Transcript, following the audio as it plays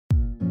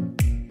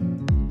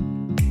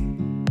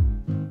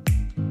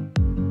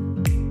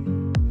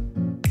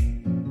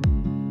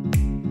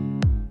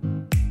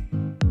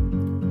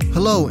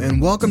Hello,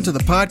 and welcome to the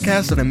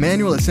podcast of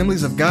Emmanuel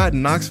Assemblies of God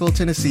in Knoxville,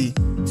 Tennessee.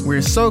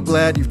 We're so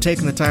glad you've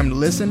taken the time to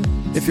listen.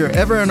 If you're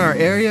ever in our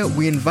area,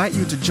 we invite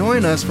you to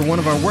join us for one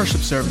of our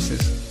worship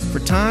services. For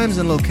times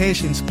and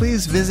locations,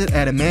 please visit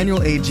at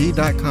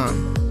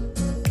emmanuelag.com.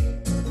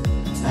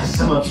 As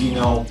some of you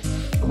know,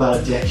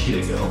 about a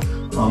decade ago,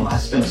 I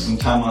spent some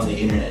time on the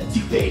internet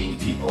debating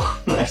people.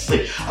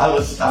 Actually, I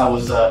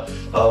was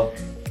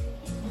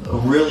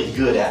really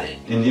good at it,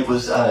 and it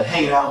was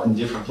hanging out in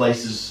different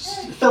places,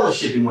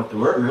 fellowshipping with the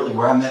Word, really,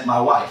 where I met my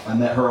wife. I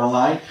met her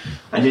online.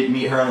 I didn't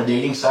meet her on a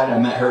dating site. I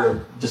met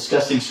her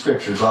discussing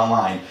scriptures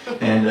online,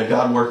 and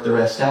God worked the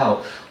rest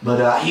out.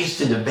 But I used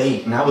to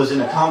debate, and I was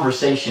in a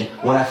conversation.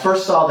 When I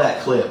first saw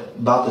that clip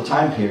about the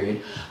time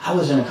period, I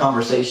was in a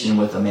conversation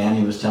with a man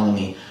who was telling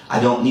me, I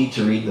don't need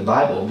to read the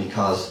Bible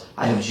because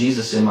I have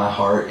Jesus in my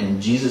heart,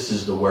 and Jesus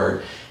is the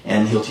Word,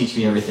 and He'll teach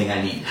me everything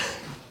I need.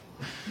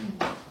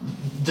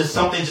 Does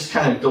something just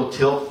kind of go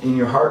tilt in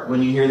your heart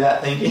when you hear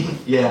that thinking?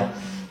 Yeah.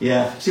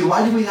 See,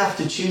 why do we have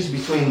to choose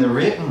between the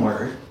written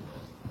Word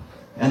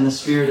and the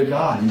Spirit of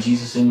God and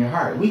Jesus in your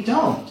heart? We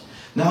don't.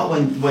 Not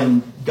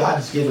when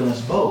God's given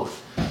us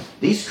both.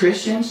 These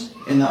Christians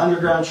in the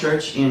underground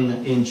church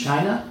in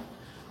China,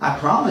 I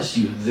promise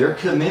you, their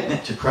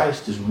commitment to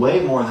Christ is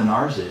way more than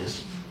ours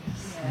is.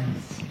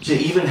 To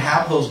even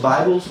have those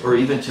Bibles or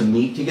even to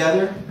meet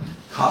together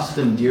cost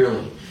them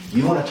dearly.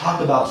 You want to talk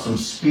about some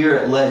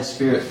Spirit-led,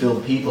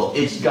 Spirit-filled people,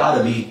 it's got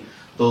to be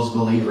those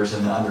believers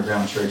in the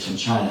underground church in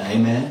China.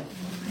 Amen?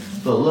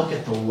 But look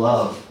at the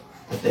love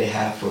that they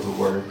have for the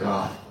Word of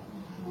God.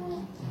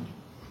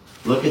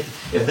 Look at,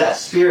 if that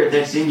Spirit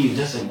that's in you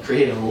doesn't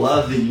create a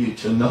love in you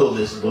to know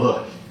this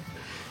book,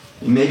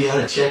 you maybe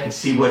ought to check and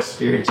see what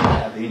Spirit you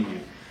have in you.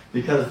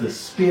 Because the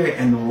Spirit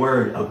and the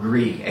Word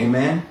agree.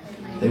 Amen?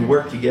 They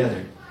work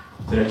together.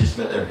 Did I just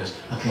met there?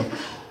 Okay.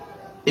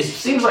 It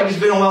seems like it's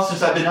been a while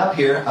since I've been up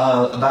here.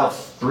 About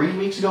 4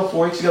 weeks ago,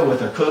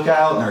 with our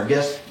cookout and our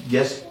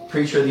guest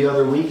preacher the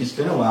other week. It's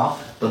been a while.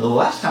 But the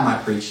last time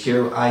I preached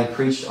here, I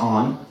preached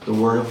on the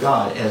Word of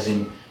God, as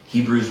in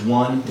Hebrews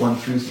 1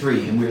 through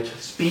 3. And we're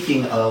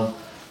speaking of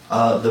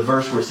the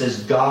verse where it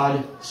says,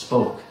 God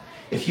spoke.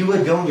 If you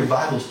would go in your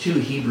Bibles to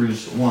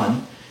Hebrews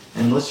 1,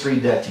 and let's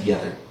read that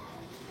together.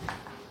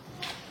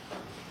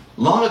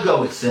 Long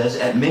ago, it says,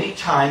 at many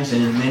times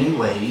and in many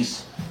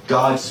ways,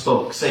 God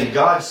spoke. Say,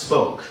 God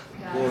spoke.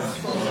 God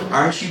spoke.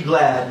 Aren't you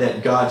glad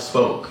that God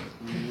spoke?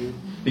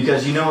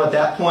 Because you know, at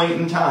that point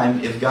in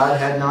time, if God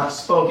had not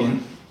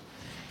spoken,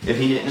 if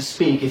He didn't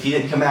speak, if He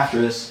didn't come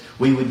after us,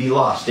 we would be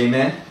lost.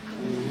 Amen?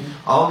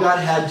 All God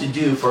had to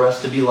do for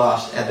us to be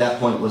lost at that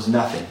point was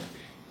nothing.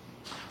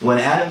 When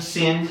Adam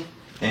sinned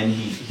and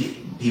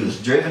he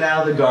was driven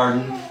out of the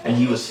garden and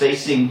he was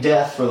facing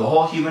death for the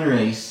whole human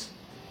race,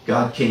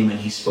 God came and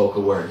He spoke a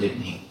word,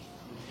 didn't He?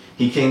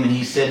 He came and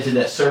He said to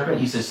that serpent,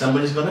 He said,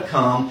 somebody's going to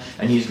come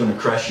and he's going to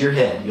crush your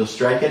head. You'll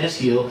strike at his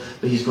heel,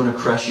 but he's going to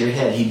crush your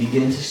head. He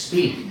began to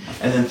speak.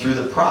 And then through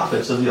the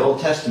prophets of the Old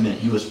Testament,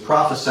 He was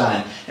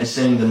prophesying and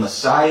saying the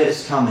Messiah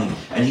is coming.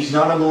 And He's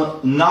not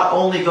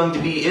only going to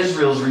be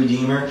Israel's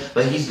Redeemer,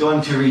 but He's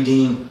going to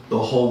redeem the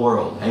whole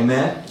world.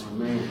 Amen?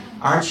 Amen.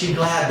 Aren't you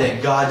glad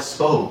that God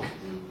spoke?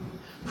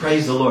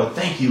 Praise the Lord.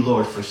 Thank you,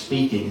 Lord, for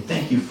speaking.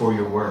 Thank you for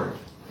your word.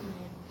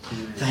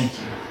 Thank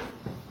you.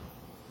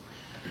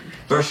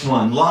 Verse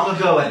 1. Long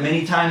ago, at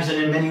many times and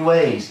in many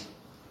ways,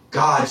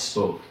 God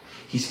spoke.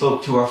 He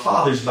spoke to our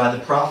fathers by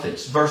the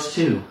prophets. Verse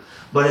 2.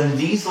 But in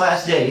these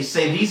last days,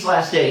 say these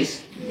last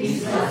days,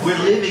 we're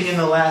living in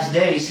the last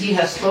days. He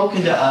has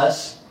spoken to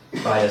us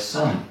by a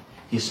Son.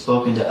 He has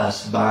spoken to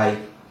us by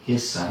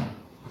His Son,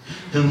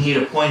 whom He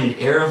had appointed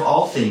heir of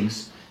all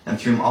things, and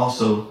through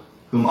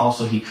whom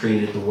also He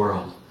created the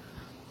world.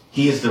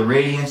 He is the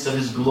radiance of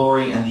His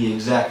glory and the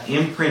exact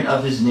imprint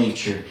of His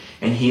nature,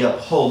 and He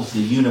upholds the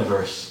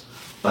universe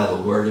by the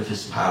word of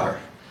His power.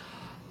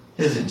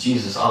 Isn't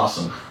Jesus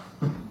awesome?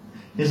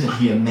 Isn't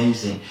He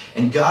amazing?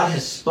 And God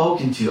has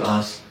spoken to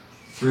us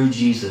through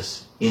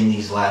Jesus in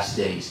these last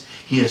days.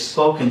 He has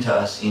spoken to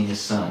us in His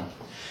Son.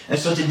 And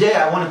so today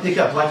I want to pick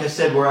up, like I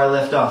said, where I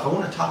left off. I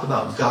want to talk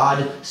about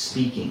God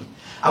speaking.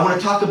 I want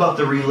to talk about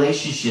the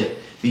relationship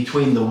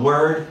between the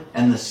Word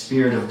and the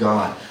Spirit of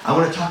God. I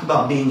want to talk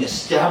about being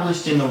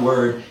established in the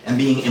Word and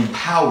being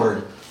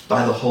empowered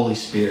by the Holy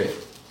Spirit.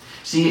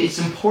 See, it's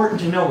important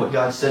to know what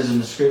God says in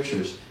the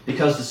Scriptures,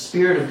 because the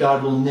Spirit of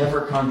God will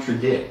never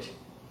contradict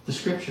the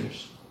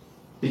Scriptures,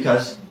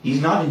 because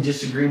He's not in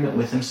disagreement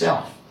with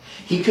Himself.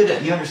 He could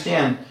have, you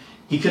understand,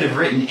 He could have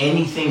written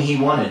anything He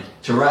wanted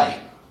to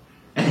write,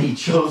 and He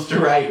chose to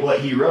write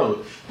what He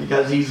wrote,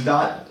 because He's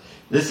not.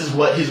 This is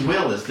what His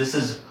will is. This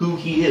is who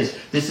He is.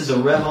 This is a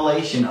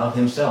revelation of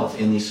Himself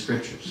in these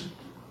Scriptures.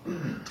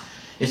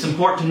 It's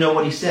important to know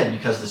what He said,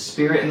 because the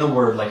Spirit and the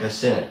Word, like I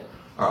said,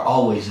 are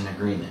always in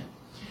agreement.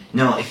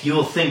 Now, if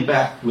you'll think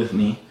back with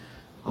me,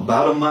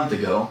 about a month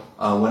ago,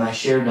 when I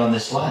shared on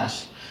this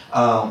last,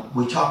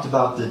 we talked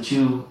about the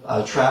two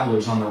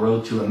travelers on the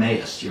road to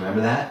Emmaus. Do you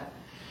remember that?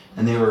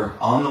 And they were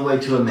on the way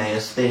to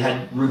Emmaus. They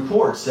had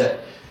reports that,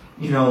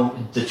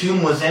 the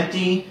tomb was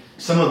empty.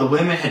 some of the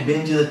women had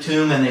been to the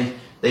tomb and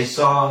they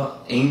saw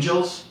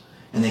angels.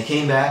 And they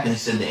came back and they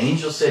said, the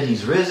angel said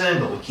he's risen,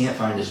 but we can't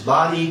find his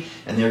body.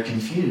 And they're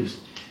confused.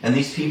 And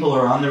these people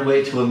are on their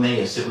way to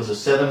Emmaus. It was a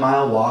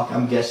 7-mile walk.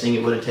 I'm guessing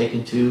it would have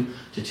taken 2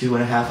 to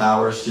 2.5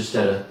 hours just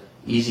at an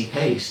easy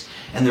pace.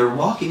 And they're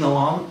walking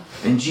along,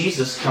 and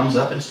Jesus comes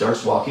up and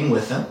starts walking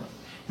with them.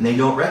 And they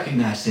don't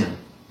recognize him.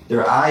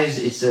 Their eyes,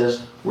 it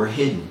says, were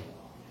hidden.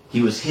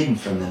 He was hidden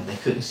from them. They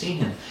couldn't see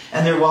him.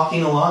 And they're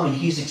walking along, and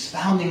he's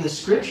expounding the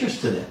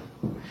scriptures to them.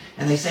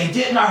 And they say,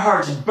 didn't our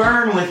hearts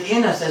burn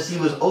within us as he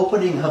was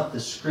opening up the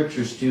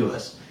scriptures to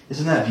us?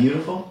 Isn't that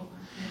beautiful?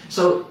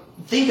 So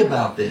think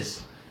about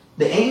this.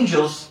 The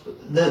angels,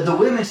 the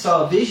women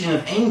saw a vision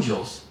of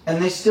angels,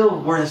 and they still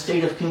were in a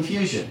state of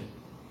confusion.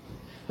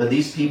 But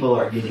these people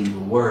are getting the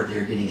word.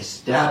 They're getting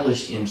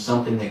established in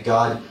something that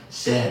God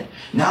said.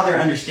 Now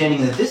they're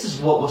understanding that this is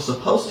what was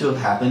supposed to have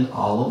happened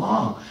all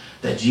along.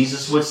 That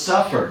Jesus would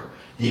suffer.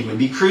 He would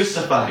be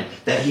crucified,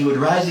 that he would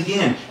rise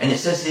again. And it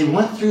says they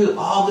went through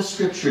all the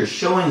scriptures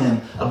showing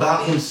them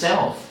about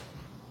himself.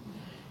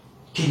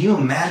 Can you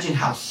imagine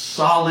how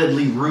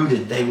solidly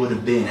rooted they would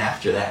have been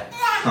after that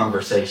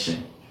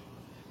conversation?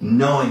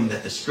 Knowing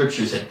that the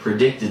scriptures had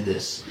predicted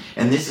this.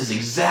 And this is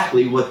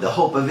exactly what the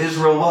hope of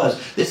Israel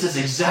was. This is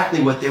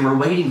exactly what they were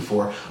waiting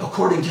for,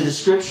 according to the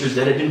scriptures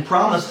that had been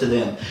promised to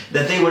them,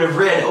 that they would have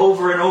read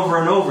over and over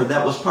and over.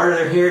 That was part of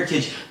their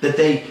heritage, that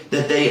they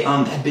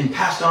had been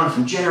passed on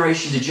from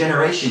generation to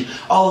generation.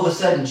 All of a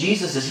sudden,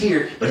 Jesus is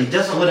here, but he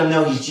doesn't let them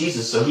know he's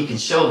Jesus, so he can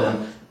show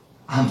them,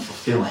 I'm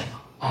fulfilling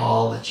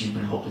all that you've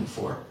been hoping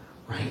for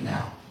right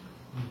now.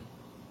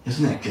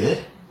 Isn't that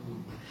good?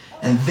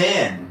 And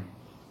then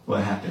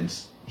what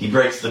happens? He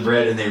breaks the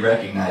bread and they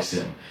recognize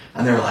him.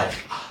 And they're like,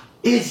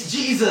 it's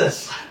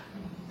Jesus!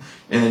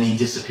 And then he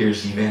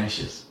disappears, he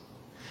vanishes.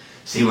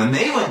 See, when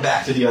they went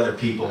back to the other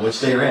people, which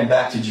they ran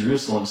back to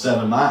Jerusalem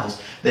 7 miles,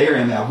 they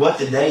ran back. What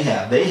did they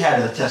have? They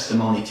had a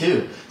testimony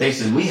too. They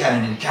said, we had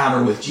an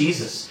encounter with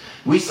Jesus.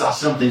 We saw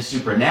something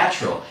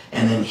supernatural.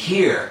 And then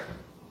here's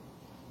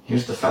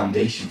the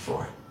foundation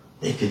for it.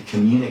 They could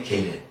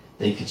communicate it.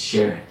 They could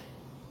share it.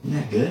 Isn't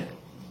that good?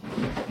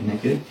 Isn't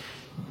that good?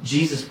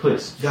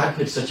 God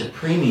put such a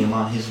premium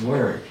on his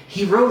word.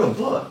 He wrote a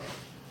book.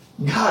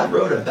 God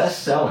wrote a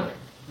bestseller.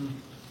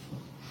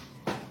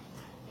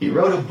 He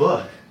wrote a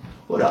book.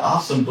 What an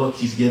awesome book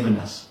he's given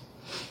us.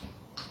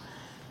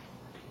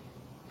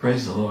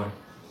 Praise the Lord.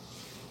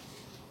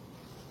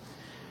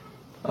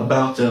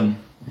 About in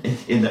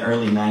the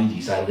early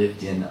 90s, I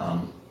lived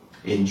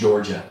in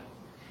Georgia.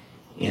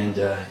 And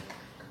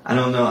I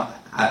don't know,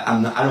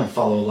 I don't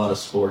follow a lot of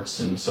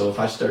sports, and so if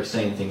I start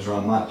saying things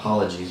wrong, my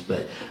apologies,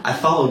 but I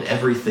followed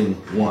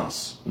everything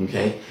once,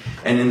 okay?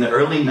 And in the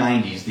early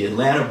 90s, the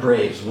Atlanta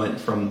Braves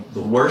went from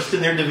the worst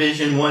in their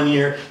division one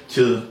year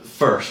to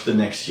first the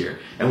next year.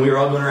 And we were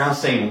all going around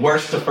saying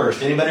worst to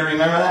first. Anybody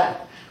remember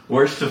that?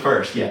 Worst to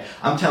first, yeah.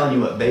 I'm telling you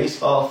what,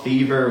 baseball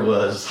fever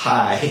was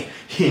high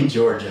in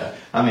Georgia.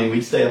 I mean,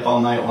 we'd stay up all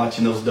night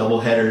watching those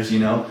doubleheaders, you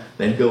know.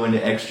 They'd go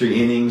into extra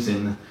innings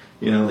and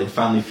they'd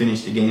finally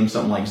finish the game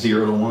something like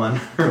 0-1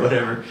 or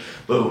whatever.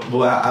 But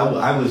boy,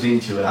 I was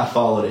into it. I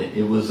followed it.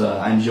 It was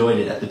I enjoyed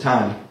it at the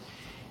time.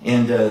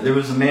 And there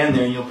was a man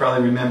there, and you'll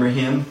probably remember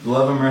him.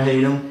 Love him or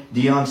hate him.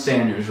 Deion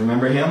Sanders.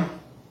 Remember him?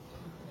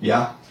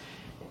 Yeah.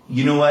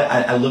 You know what?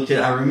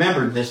 I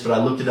remembered this, but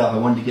I looked it up. I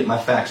wanted to get my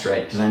facts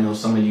right because I know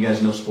some of you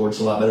guys know sports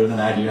a lot better than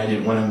I do. I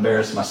didn't want to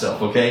embarrass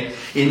myself, okay?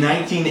 In the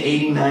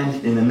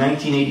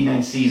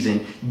 1989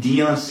 season,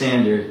 Deion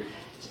Sanders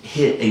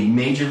hit a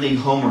major league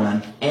home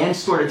run and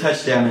scored a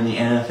touchdown in the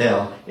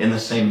NFL in the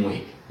same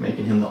week,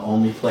 making him the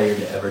only player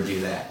to ever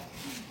do that.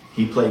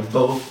 He played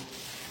both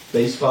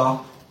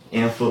baseball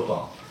and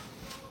football.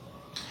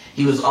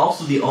 He was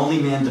also the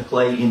only man to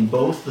play in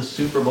both the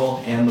Super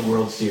Bowl and the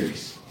World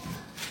Series.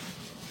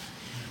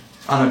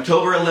 On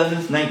October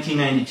 11th,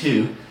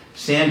 1992,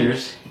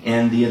 Sanders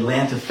and the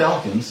Atlanta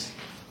Falcons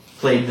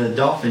played the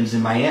Dolphins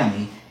in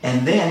Miami,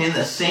 and then in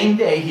the same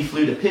day he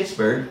flew to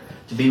Pittsburgh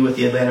to be with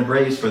the Atlanta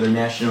Braves for their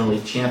National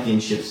League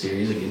Championship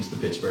Series against the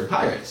Pittsburgh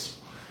Pirates.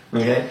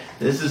 Okay?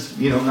 This is,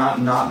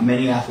 not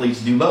many athletes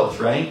do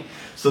both, right?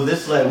 So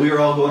we were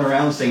all going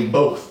around saying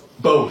both.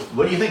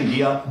 What do you think,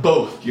 Deion?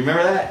 Both. Do you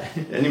remember that?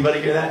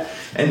 Anybody hear that?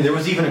 And there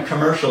was even a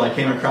commercial, I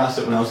came across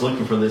it when I was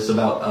looking for this,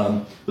 about,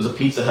 it was a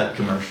Pizza Hut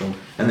commercial.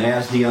 And they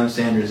asked Deion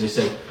Sanders, they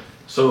said,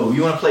 so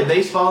you want to play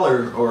baseball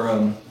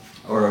or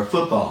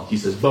football? He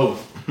says,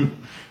 both.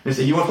 They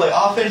said, you want to play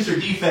offense or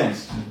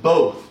defense?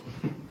 Both.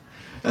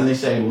 And they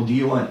say, well, do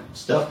you want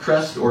stuffed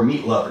crust or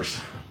meat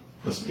lovers?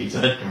 That's a Pizza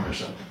Hut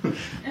commercial.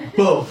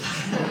 Both.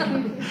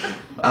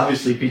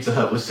 Obviously, Pizza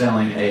Hut was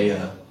selling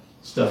a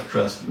stuffed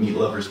crust meat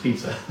lovers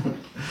pizza.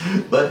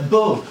 But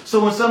both.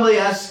 So when somebody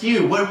asks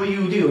you, what will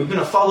you do? Are you going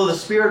to follow the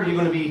Spirit or are you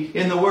going to be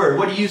in the Word?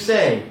 What do you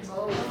say?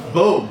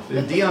 Both.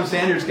 If Deion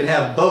Sanders can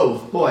have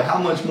both, boy, how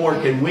much more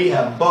can we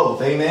have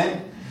both?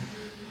 Amen?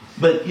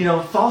 But,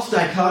 false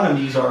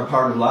dichotomies are a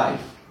part of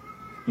life.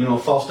 You know, a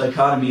false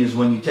dichotomy is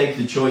when you take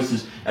the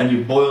choices and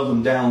you boil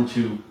them down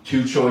to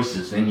two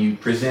choices and you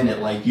present it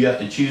like you have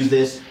to choose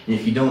this, and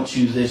if you don't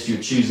choose this,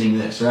 you're choosing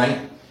this,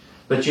 right?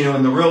 But you know,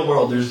 in the real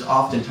world, there's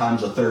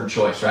oftentimes a third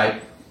choice,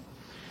 right?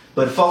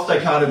 But false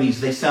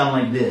dichotomies, they sound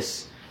like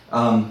this.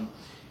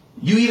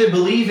 You either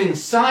believe in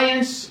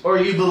science or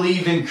you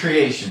believe in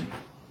creation.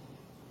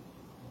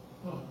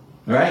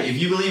 Right?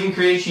 If you believe in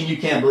creation, you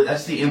can't believe.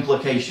 That's the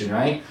implication,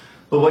 right?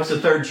 But what's the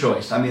third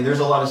choice? I mean,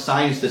 there's a lot of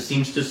science that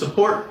seems to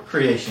support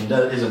creation,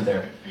 isn't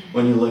there,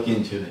 when you look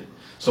into it?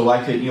 So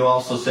why couldn't you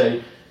also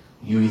say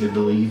you either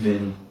believe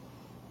in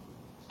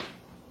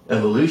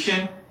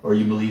evolution or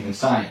you believe in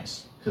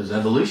science? Because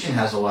evolution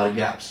has a lot of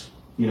gaps.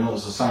 You know,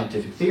 it's a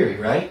scientific theory,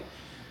 right?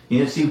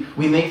 You know, see,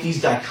 we make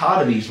these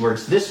dichotomies where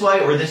it's this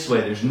way or this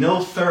way. There's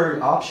no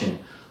third option.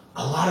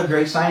 A lot of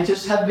great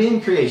scientists have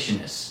been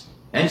creationists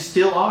and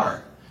still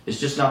are. It's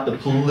just not the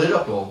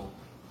political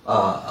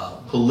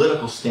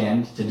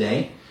stand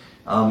today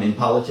in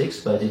politics,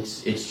 but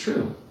it's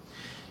true.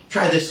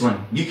 Try this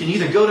one. You can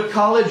either go to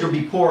college or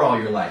be poor all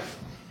your life.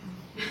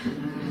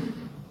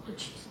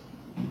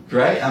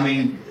 Right? I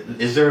mean,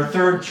 is there a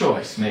third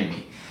choice,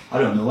 maybe? I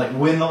don't know, like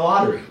win the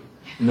lottery.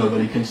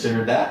 Nobody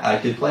considered that. I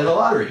could play the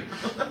lottery.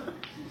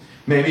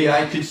 Maybe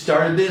I could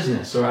start a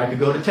business, or I could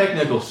go to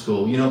technical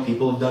school. You know,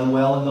 people have done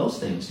well in those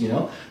things, you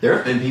know. There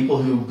have been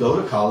people who go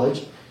to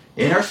college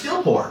and are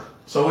still poor.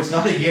 So it's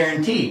not a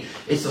guarantee.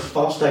 It's a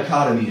false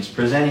dichotomy. It's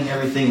presenting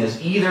everything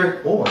as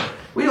either or.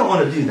 We don't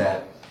want to do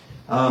that.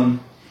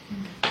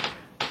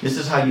 This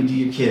is how you do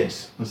your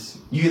kids.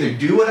 You either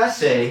do what I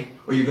say,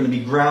 or you're going to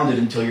be grounded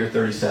until you're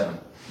 37.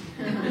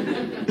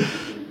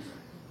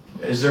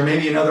 Is there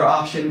maybe another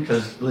option?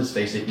 Because let's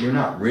face it, you're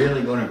not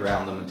really going to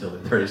ground them until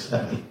they're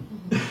 37.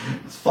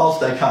 It's false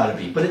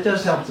dichotomy, but it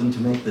does help them to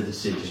make the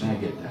decision. I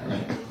get that,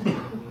 right?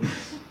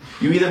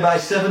 You either buy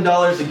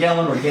 $7 a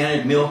gallon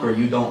organic milk or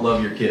you don't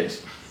love your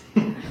kids.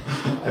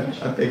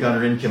 I pick on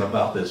her income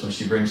about this when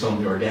she brings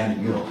home the organic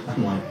milk.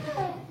 I'm like,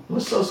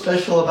 what's so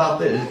special about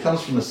this? It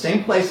comes from the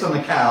same place on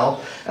the cow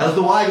as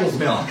the Weigel's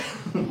milk.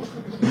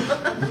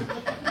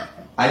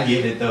 I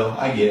get it, though.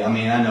 I get it. I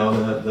mean, I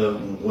know the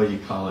what do you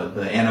call it?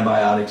 The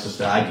antibiotics and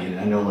stuff. I get it.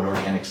 I know what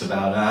organic's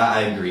about.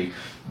 I agree.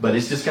 But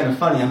it's just kind of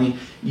funny. I mean,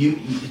 you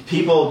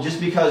people, just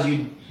because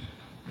you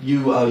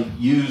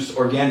use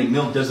organic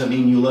milk doesn't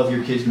mean you love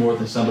your kids more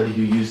than somebody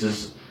who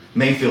uses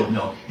Mayfield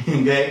milk.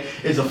 Okay?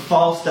 It's a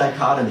false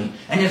dichotomy.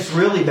 And it's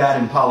really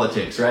bad in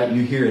politics, right?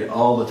 You hear it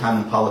all the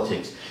time in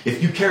politics.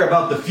 If you care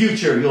about the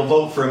future, you'll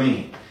vote for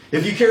me.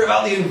 If you care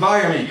about the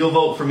environment, you'll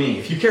vote for me.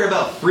 If you care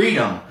about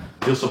freedom,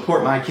 you'll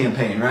support my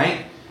campaign,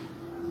 right?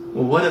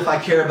 Well, what if I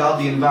care about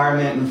the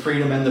environment and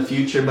freedom and the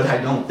future, but I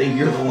don't think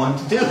you're the one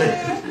to do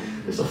it?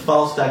 It's a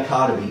false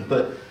dichotomy.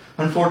 But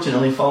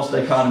unfortunately, false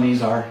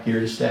dichotomies are here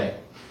to stay.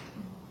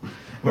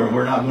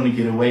 We're not going to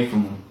get away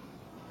from them.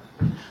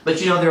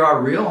 But you know, there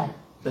are real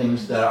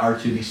things that are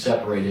to be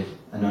separated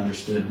and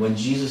understood. When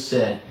Jesus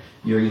said,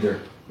 you're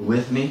either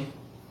with me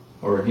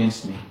or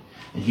against me,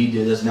 and he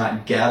does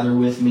not gather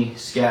with me,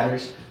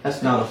 scatters,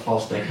 that's not a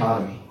false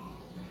dichotomy.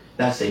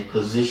 That's a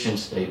position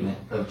statement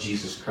of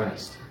Jesus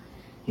Christ.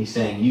 He's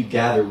saying, you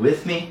gather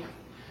with me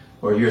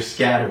or you're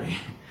scattering.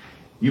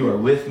 You are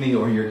with me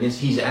or you're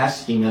against. He's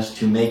asking us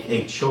to make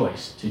a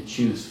choice, to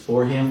choose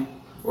for him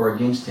or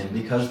against him,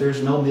 because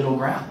there's no middle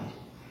ground.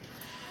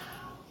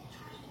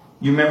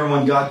 You remember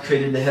when God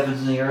created the heavens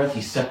and the earth?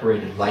 He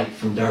separated light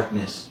from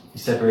darkness. He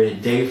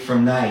separated day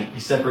from night. He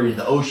separated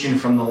the ocean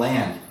from the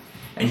land.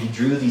 And he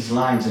drew these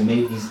lines and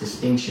made these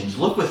distinctions.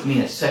 Look with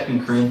me at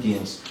 2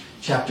 Corinthians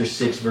chapter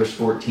 6, verse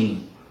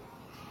 14.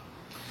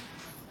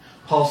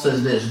 Paul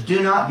says this,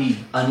 do not be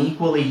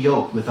unequally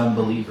yoked with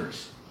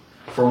unbelievers.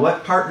 For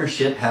what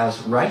partnership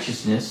has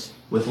righteousness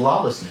with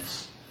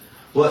lawlessness?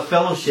 What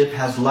fellowship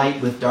has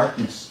light with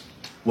darkness?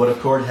 What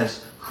accord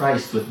has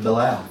Christ with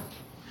Belial?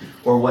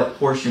 Or what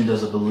portion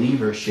does a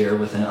believer share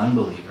with an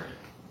unbeliever?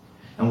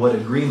 And what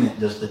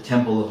agreement does the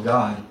temple of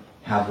God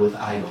have with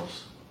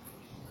idols?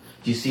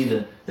 Do you see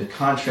the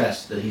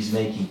contrast that he's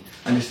making?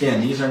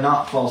 Understand, these are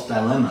not false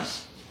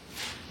dilemmas.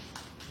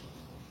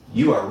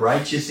 You are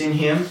righteous in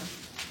him,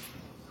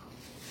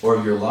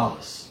 or you're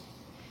lawless.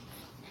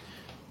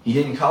 He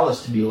didn't call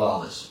us to be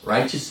lawless.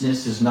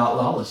 Righteousness is not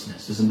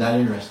lawlessness. Isn't that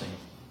interesting?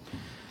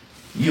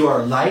 You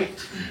are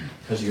light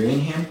because you're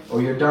in him,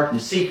 or you're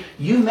darkness. See,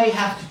 you may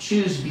have to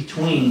choose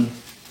between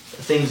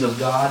things of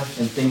God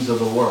and things of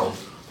the world,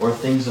 or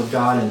things of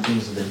God and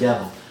things of the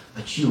devil.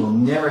 But you will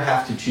never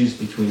have to choose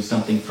between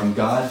something from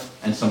God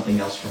and something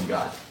else from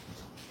God.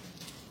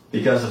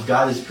 Because if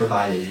God has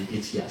provided it,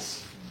 it's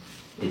yes.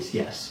 It's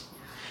yes.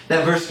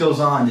 That verse goes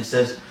on. It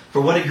says,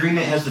 for what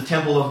agreement has the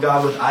temple of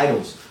God with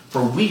idols?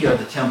 For we are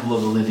the temple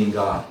of the living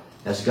God.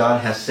 As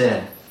God has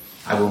said,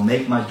 I will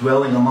make my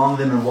dwelling among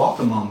them and walk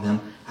among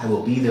them. I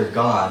will be their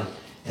God,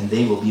 and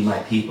they will be my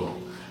people.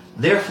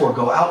 Therefore,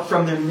 go out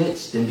from their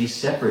midst and be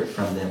separate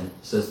from them,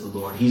 says the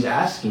Lord. He's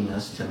asking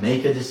us to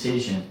make a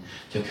decision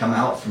to come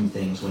out from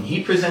things. When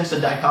he presents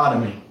a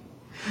dichotomy,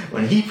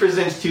 when he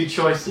presents two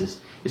choices,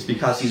 It's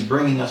because He's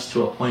bringing us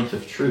to a point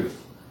of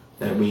truth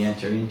that we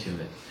enter into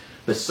it.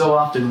 But so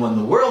often when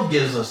the world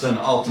gives us an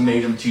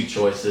ultimatum, two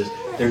choices,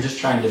 they're just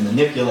trying to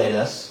manipulate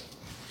us.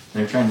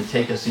 They're trying to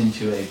take us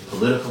into a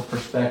political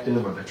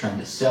perspective, or they're trying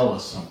to sell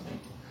us something,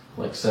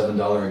 like $7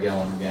 a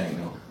gallon organic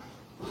milk.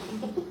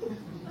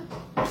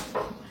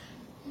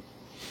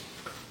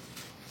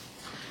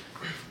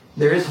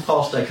 There is a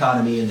false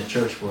dichotomy in the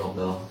church world,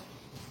 though.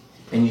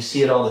 And you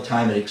see it all the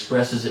time. It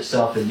expresses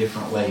itself in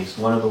different ways.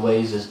 One of the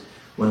ways is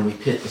when we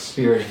pit the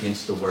Spirit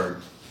against the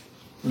Word.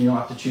 You don't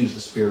have to choose the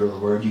Spirit or the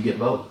Word. You get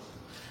both.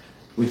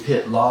 We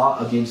pit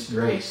law against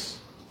grace.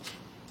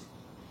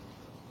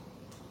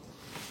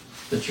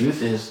 The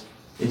truth is,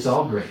 it's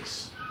all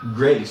grace.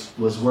 Grace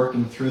was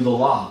working through the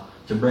law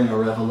to bring a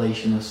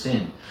revelation of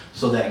sin,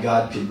 so that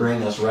God could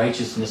bring us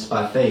righteousness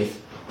by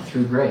faith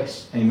through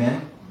grace.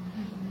 Amen?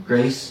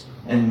 Grace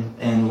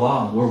and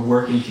law were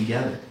working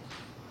together.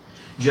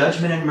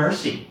 Judgment and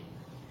mercy.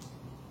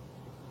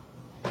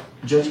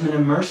 Judgment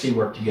and mercy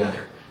work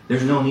together.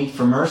 There's no need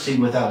for mercy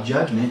without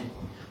judgment,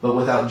 but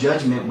without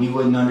judgment we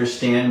wouldn't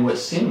understand what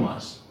sin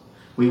was.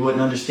 We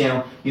wouldn't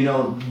understand,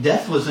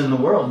 death was in the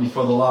world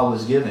before the law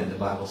was given, the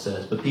Bible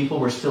says, but people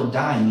were still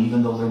dying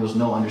even though there was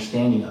no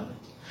understanding of it.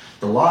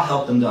 The law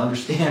helped them to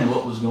understand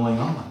what was going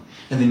on,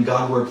 and then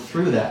God worked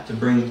through that to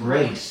bring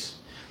grace.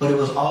 But it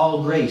was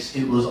all grace.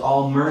 It was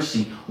all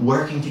mercy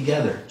working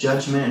together.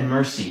 Judgment and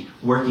mercy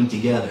working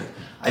together.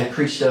 I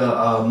preached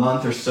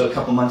a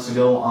couple months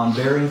ago on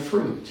bearing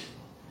fruit.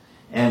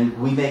 And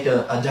we make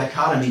a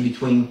dichotomy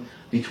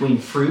between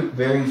fruit,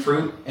 bearing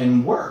fruit,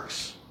 and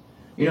works.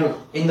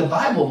 In the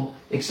Bible,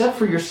 except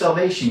for your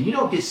salvation, you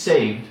don't get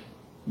saved.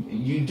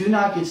 You do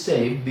not get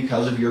saved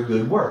because of your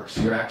good works,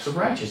 your acts of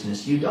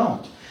righteousness. You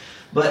don't.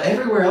 But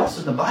everywhere else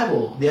in the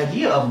Bible, the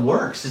idea of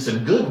works is a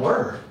good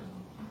word.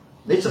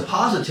 It's a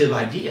positive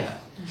idea.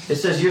 It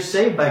says you're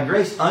saved by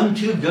grace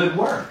unto good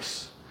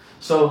works.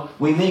 So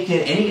we make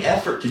it any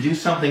effort to do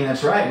something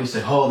that's right. We say,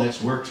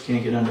 that's works,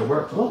 can't get under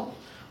work. Well,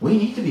 we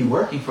need to be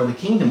working for the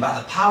kingdom by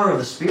the power of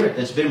the Spirit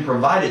that's been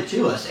provided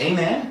to us.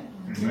 Amen?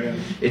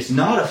 Amen. It's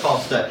not a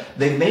false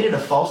they've made it a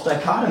false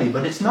dichotomy,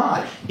 but it's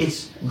not.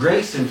 It's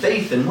grace and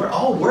faith, and we're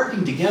all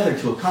working together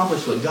to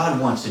accomplish what God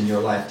wants in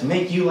your life, to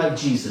make you like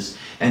Jesus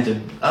and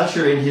to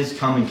usher in His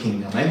coming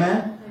kingdom.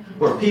 Amen?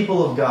 We're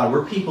people of God.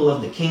 We're people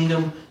of the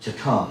kingdom to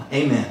come.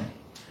 Amen.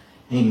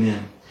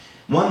 Amen.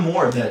 One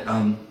more that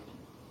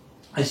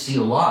I see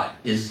a lot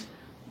is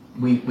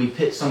we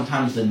pit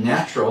sometimes the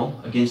natural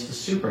against the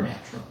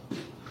supernatural.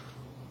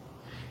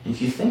 And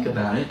if you think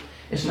about it,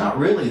 it's not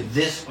really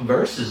this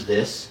versus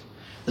this.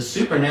 The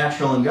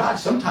supernatural in God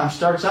sometimes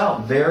starts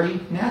out very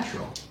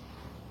natural.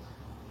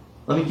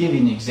 Let me give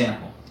you an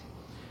example.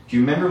 Do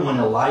you remember when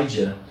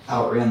Elijah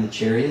outran the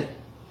chariot?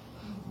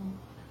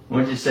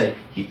 What did it say?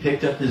 He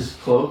picked up his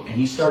cloak and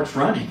he starts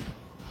running.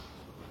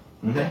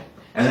 Okay?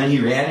 And then he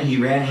ran and he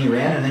ran and he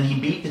ran and then he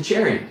beat the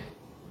chariot.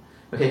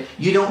 Okay?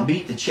 You don't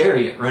beat the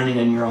chariot running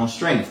in your own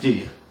strength, do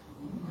you?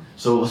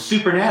 So it was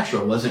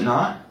supernatural, was it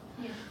not?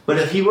 Yeah. But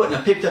if he wouldn't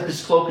have picked up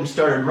his cloak and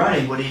started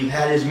running, would he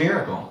have had his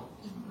miracle?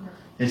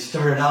 It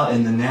started out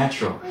in the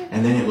natural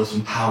and then it was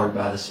empowered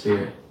by the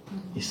Spirit.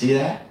 You see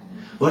that?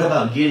 What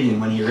about Gideon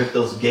when he ripped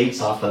those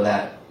gates off of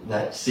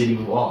that city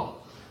wall?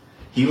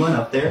 He went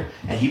up there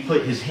and he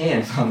put his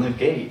hands on the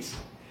gates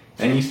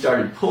and he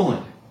started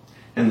pulling.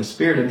 And the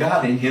Spirit of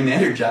God in him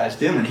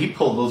energized him and he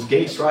pulled those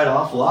gates right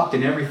off, locked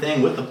and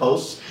everything with the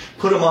posts,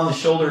 put them on the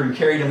shoulder and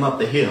carried him up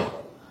the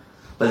hill.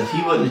 But if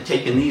he wouldn't have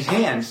taken these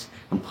hands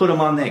and put them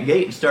on that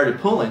gate and started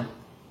pulling,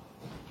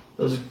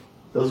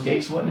 those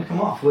gates wouldn't have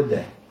come off, would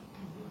they?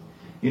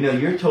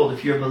 You're told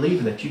if you're a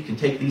believer that you can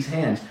take these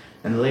hands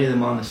and lay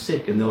them on the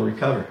sick and they'll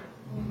recover.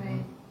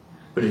 Amen.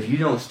 But if you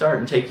don't start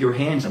and take your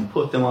hands and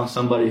put them on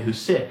somebody who's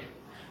sick,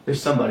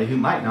 there's somebody who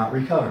might not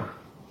recover.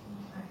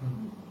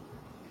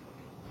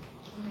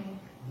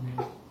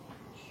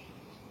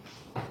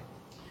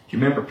 Do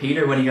you remember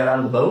Peter when he got out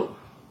of the boat?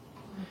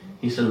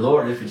 He said,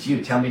 Lord, if it's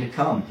you, tell me to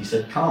come. He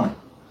said, come.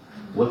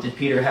 What did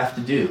Peter have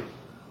to do?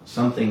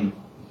 Something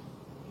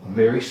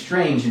very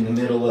strange in the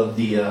middle of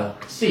the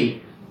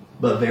sea,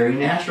 but very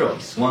natural.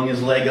 He swung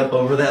his leg up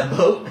over that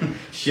boat,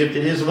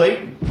 shifted his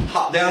weight,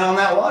 hopped down on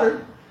that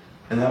water.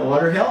 And that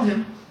water held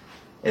him.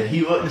 If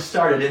he wouldn't have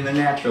started in the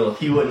natural, if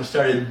he wouldn't have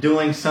started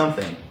doing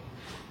something,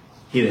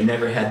 he'd have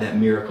never had that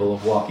miracle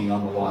of walking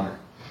on the water.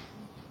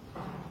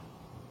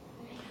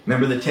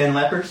 Remember the 10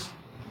 lepers?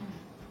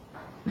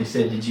 They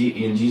said to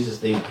Jesus,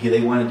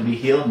 they wanted to be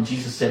healed, and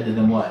Jesus said to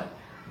them what?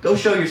 Go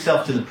show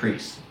yourself to the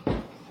priest.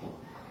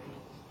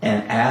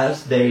 And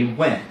as they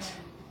went,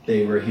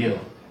 they were healed.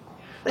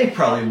 They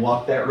probably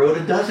walked that road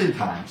a dozen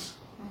times.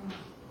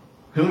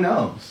 Who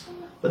knows?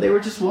 But they were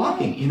just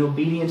walking in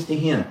obedience to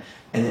Him.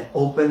 And it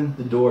opened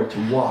the door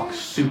to walk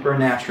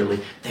supernaturally.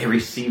 They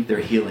received their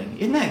healing.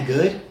 Isn't that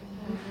good?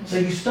 So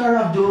you start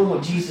off doing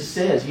what Jesus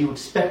says. You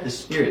expect the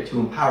Spirit to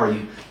empower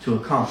you to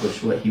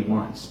accomplish what He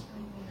wants.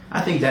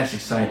 I think that's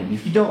exciting.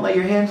 If you don't lay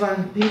your hands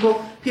on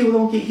people, people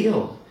don't get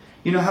healed.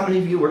 You know how many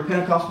of you were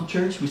Pentecostal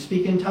church? We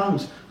speak in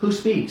tongues. Who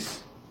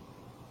speaks?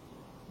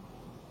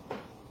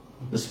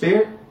 The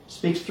Spirit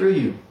speaks through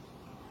you.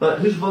 But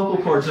whose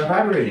vocal cords are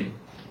vibrating?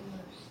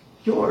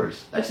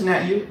 Yours. That's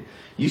not you.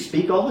 You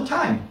speak all the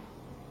time.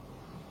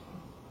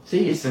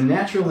 See, it's the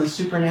natural and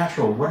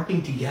supernatural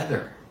working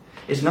together.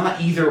 It's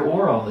not either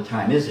or all the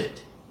time, is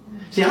it?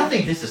 See, I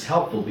think this is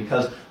helpful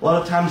because a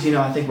lot of times,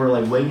 I think we're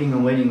like waiting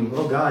and waiting.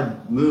 Oh,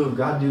 God, move.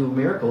 God, do a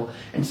miracle.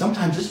 And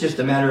sometimes it's just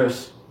a matter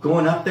of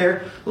going up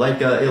there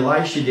like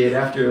Elisha did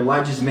after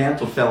Elijah's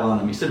mantle fell on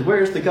him. He said,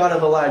 "Where's the God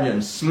of Elijah?"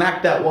 And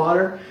smacked that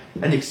water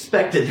and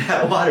expected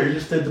that water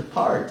just to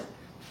depart.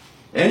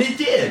 And it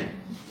did.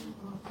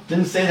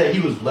 Didn't say that he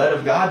was led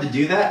of God to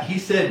do that. He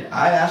said,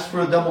 "I asked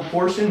for a double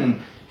portion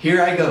and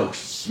here I go."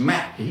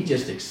 Smack. He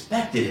just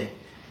expected it.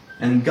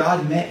 And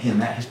God met him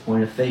at his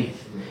point of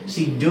faith.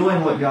 See,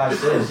 doing what God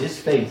says is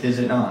faith, is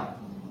it not?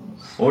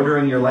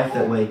 Ordering your life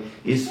that way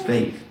is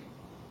faith.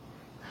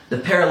 The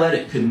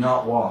paralytic could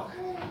not walk.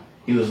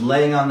 He was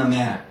laying on the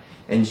mat.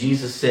 And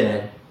Jesus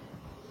said,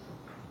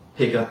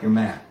 "Pick up your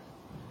mat."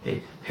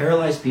 Okay?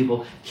 Paralyzed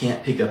people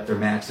can't pick up their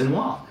mats and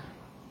walk.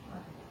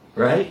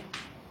 Right?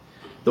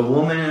 The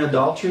woman in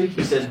adultery,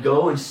 he says,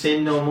 "Go and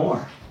sin no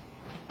more."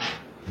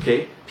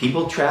 Okay?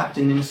 People trapped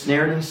and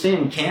ensnared in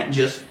sin can't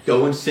just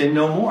go and sin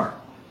no more.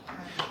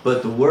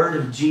 But the word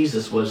of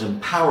Jesus was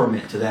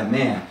empowerment to that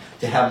man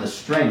to have the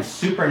strength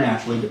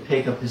supernaturally to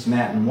pick up his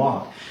mat and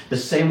walk. The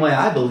same way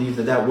I believe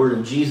that word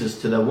of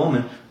Jesus to the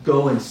woman,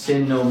 "Go and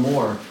sin no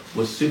more,"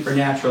 was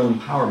supernatural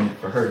empowerment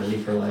for her to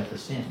leave her life of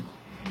sin.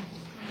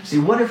 See,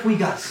 what if we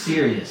got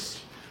serious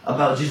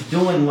about just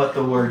doing what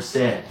the word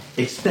said,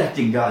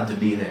 expecting God to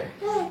be there?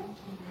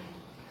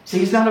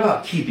 See, it's not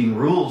about keeping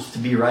rules to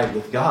be right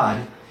with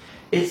God.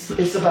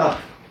 It's about,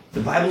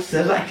 the Bible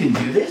says I can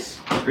do this?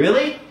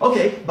 Really?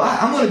 Okay, bye.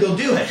 I'm going to go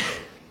do it.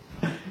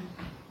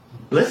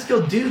 Let's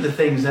go do the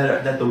things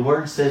that the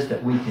Word says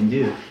that we can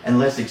do. And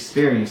let's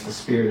experience the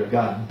Spirit of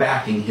God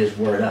backing His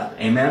Word up.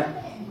 Amen?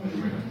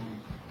 Amen.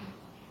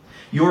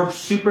 Your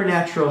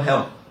supernatural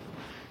help,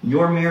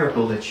 your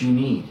miracle that you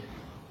need,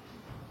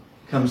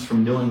 comes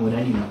from doing what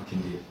anyone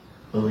can do.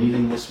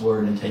 Believing this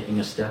Word and taking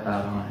a step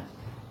out on it.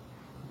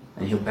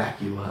 And He'll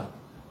back you up.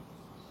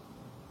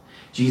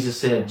 Jesus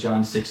said,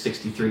 John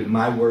 6:63,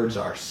 "My words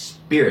are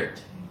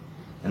spirit,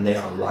 and they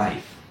are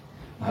life."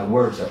 My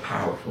words are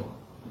powerful.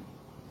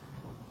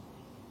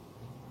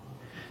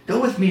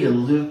 Go with me to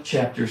Luke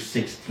chapter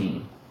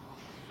 16.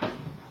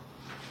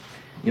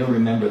 You'll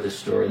remember this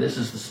story. This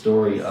is the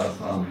story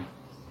of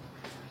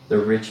the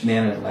rich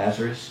man and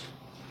Lazarus.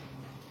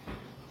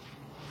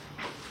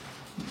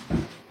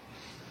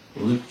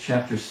 Luke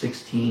chapter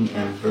 16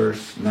 and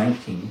verse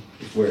 19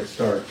 is where it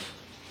starts.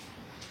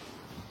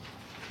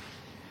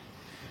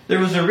 "There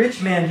was a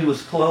rich man who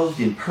was clothed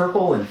in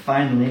purple and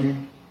fine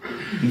linen.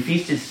 He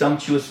feasted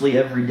sumptuously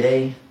every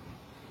day.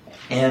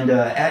 And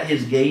at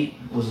his gate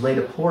was laid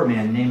a poor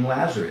man named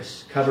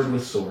Lazarus, covered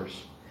with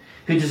sores,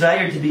 who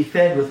desired to be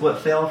fed with what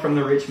fell from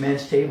the rich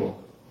man's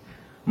table.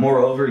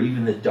 Moreover,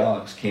 even the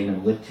dogs came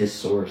and licked his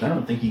sores." I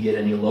don't think you get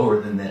any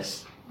lower than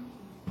this.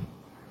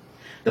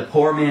 "The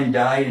poor man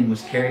died and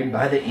was carried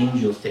by the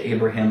angels to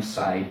Abraham's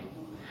side.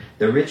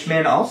 The rich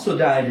man also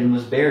died and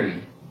was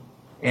buried.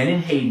 And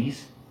in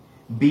Hades,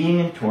 being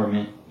in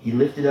torment, he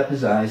lifted up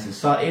his eyes and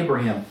saw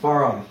Abraham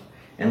far off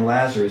and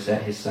Lazarus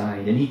at his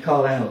side. And he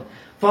called out,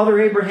 'Father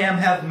Abraham,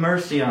 have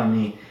mercy on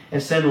me,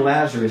 and send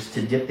Lazarus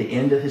to dip the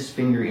end of his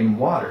finger in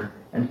water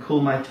and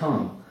cool my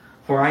tongue,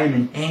 for I am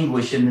in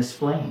anguish in this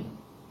flame.'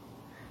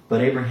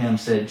 But Abraham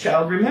said,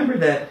 'Child, remember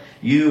that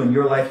you in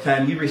your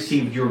lifetime you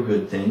received your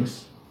good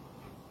things,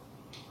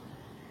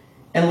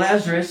 and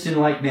Lazarus in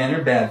like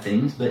manner bad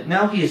things, but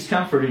now he is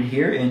comforted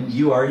here and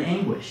you are in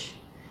anguish.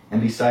 And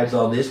besides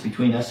all this,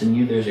 between us and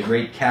you there's a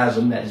great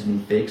chasm that has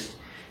been fixed,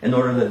 in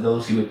order that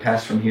those who would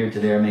pass from here to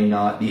there may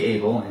not be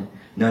able, and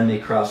none may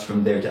cross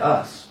from there to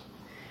us.'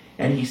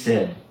 And he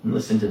said," and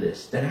listen to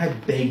this, "Then I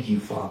beg you,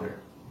 Father,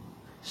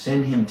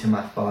 send him to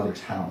my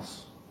father's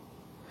house.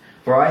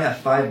 For I have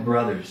 5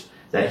 brothers,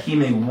 that he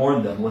may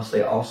warn them, lest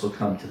they also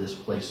come to this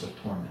place of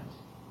torment."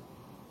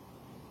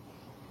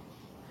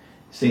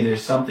 See,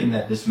 there's something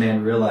that this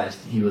man realized.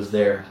 He was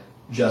there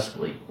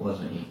justly,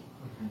 wasn't he?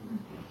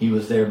 He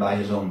was there by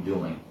his own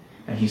doing.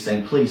 And he's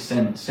saying, "Please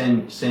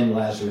send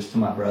Lazarus to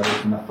my brother,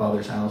 to my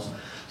father's house,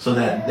 so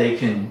that they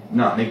can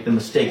not make the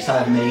mistakes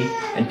I've made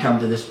and come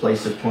to this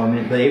place of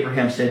torment." But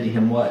Abraham said to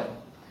him, "What?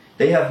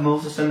 They have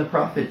Moses and the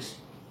prophets.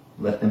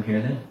 Let them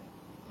hear them."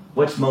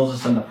 What's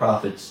Moses and the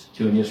prophets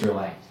to an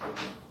Israelite?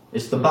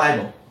 It's the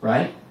Bible,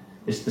 right?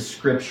 It's the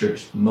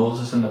scriptures,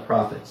 Moses and the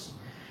prophets.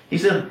 He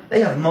said,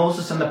 they have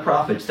Moses and the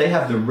prophets. They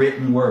have the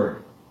written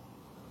word.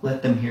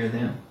 Let them hear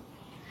them.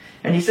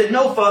 And he said,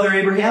 "No, Father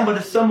Abraham, but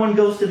if someone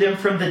goes to them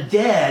from the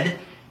dead,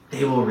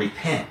 they will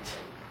repent."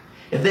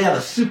 If they have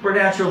a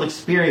supernatural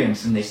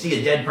experience and they see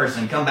a dead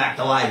person come back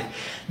to life,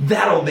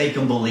 that'll make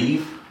them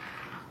believe.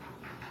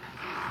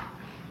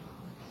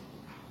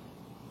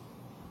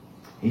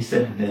 He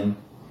said to them,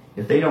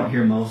 "If they don't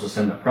hear Moses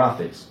and the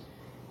prophets,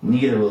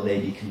 neither will they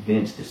be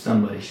convinced if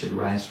somebody should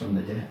rise from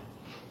the dead."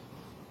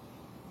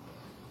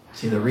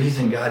 See, the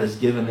reason God has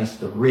given us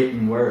the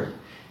written word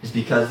is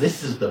because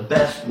this is the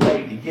best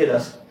way to get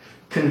us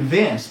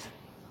convinced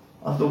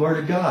of the word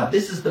of God.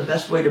 This is the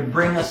best way to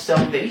bring us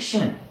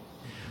salvation.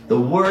 The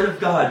word of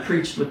God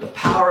preached with the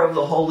power of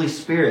the Holy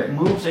Spirit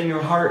moves in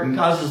your heart and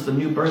causes the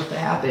new birth to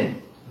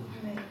happen.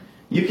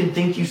 You can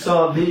think you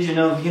saw a vision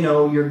of,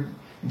 your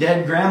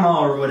dead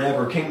grandma or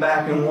whatever came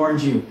back and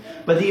warned you.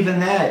 But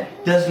even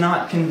that does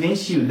not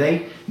convince you.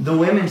 The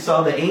women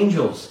saw the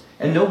angels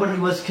and nobody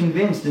was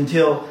convinced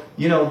until,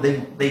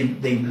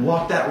 they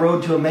walked that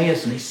road to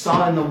Emmaus and they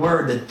saw in the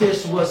word that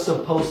this was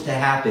supposed to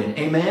happen.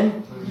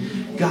 Amen?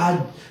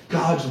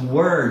 God's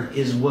word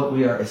is what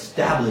we are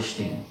established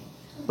in.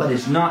 But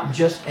it's not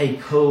just a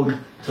code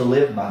to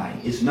live by.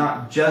 It's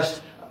not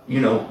just,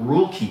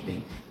 rule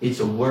keeping. It's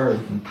a word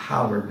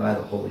empowered by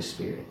the Holy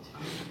Spirit.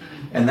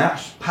 And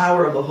that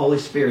power of the Holy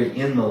Spirit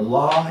in the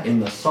law, in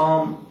the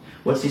Psalm,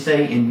 what's he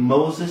say? In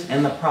Moses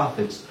and the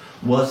prophets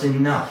was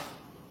enough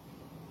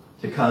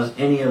to cause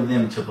any of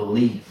them to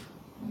believe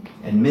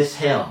and miss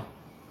hell.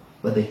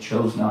 But they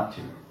chose not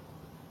to.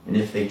 And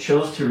if they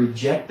chose to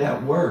reject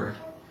that word,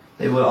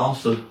 they would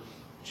also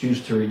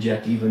choose to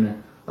reject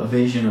even a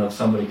vision of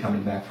somebody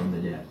coming back from the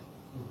dead.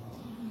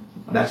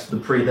 That's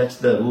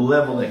the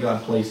level that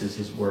God places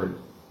his word.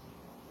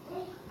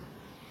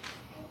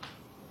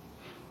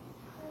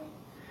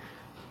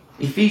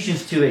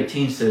 Ephesians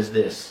 2:18 says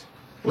this,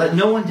 "Let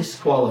no one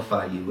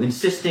disqualify you,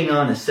 insisting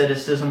on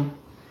asceticism,"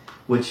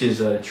 which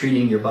is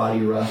treating your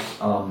body rough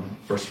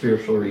for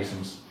spiritual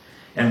reasons,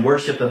 "and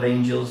worship of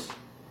angels.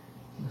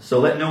 So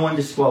let no one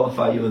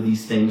disqualify you of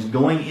these things,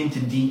 going into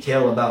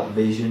detail about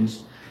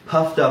visions,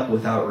 puffed up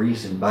without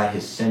reason by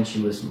his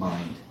sensuous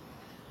mind."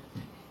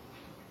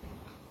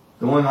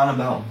 Going on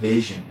about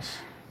visions,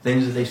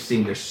 things that they've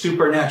seen, their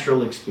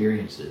supernatural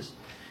experiences.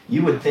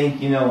 You would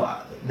think,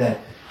 that,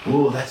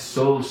 that's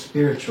so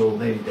spiritual.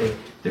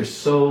 They're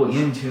so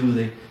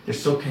they're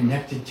so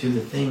connected to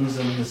the things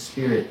of the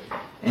Spirit.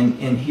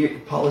 And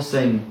here Paul is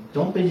saying,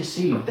 don't be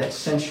deceived. That's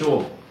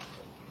sensual.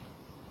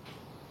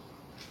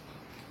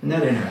 Isn't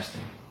that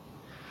interesting?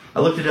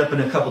 I looked it up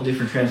in a couple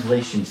different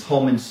translations.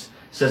 Holman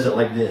says it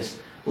like this: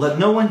 "Let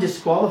no one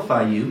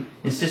disqualify you,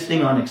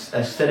 insisting on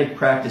ascetic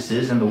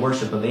practices and the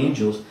worship of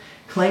angels,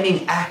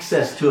 claiming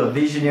access to a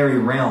visionary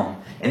realm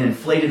and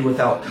inflated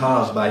without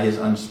cause by his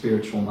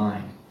unspiritual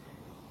mind."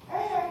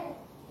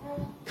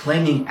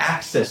 Claiming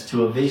access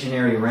to a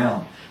visionary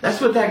realm.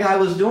 That's what that guy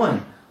was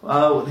doing,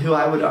 who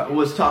I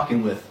was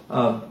talking with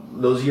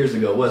those years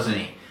ago, wasn't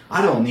he?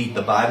 I don't need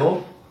the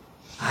Bible.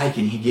 I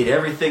can get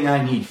everything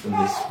I need from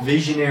this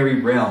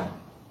visionary realm.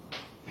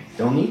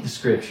 Don't need the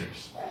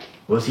scriptures.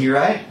 Was he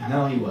right?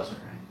 No, he wasn't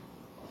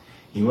right.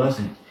 He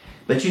wasn't.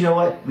 But you know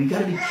what? We got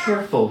to be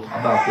careful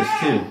about this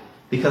too,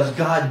 because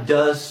God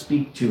does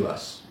speak to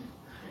us.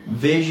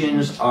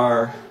 Visions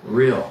are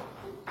real.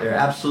 They're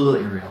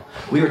absolutely real.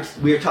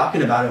 We were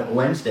talking about it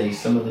Wednesday,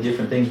 some of the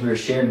different things we were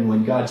sharing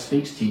when God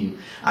speaks to you.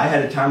 I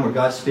had a time where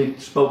God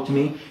spoke to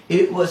me.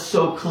 It was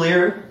so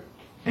clear.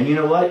 And you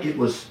know what? It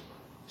was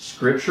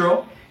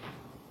scriptural.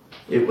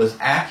 It was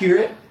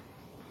accurate.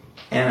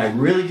 And I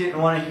really didn't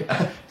want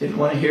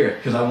to hear it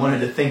because I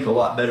wanted to think a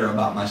lot better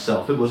about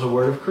myself. It was a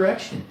word of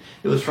correction.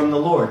 It was from the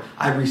Lord.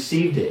 I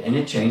received it and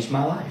it changed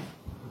my life.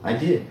 I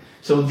did.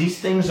 So these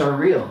things are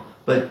real.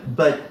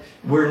 But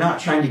we're not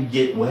trying to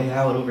get way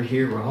out over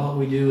here where all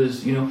we do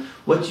is,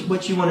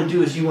 what you want to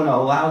do is you want to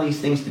allow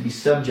these things to be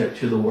subject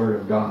to the Word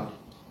of God.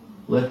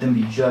 Let them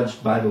be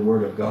judged by the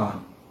Word of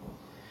God.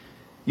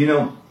 You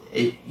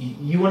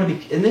want to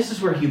be, and this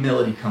is where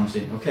humility comes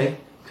in, okay?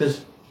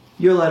 Because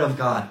you're led of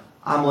God.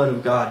 I'm led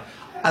of God.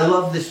 I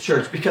love this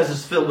church because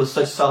it's filled with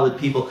such solid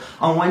people.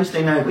 On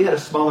Wednesday night, we had a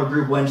smaller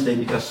group Wednesday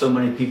because so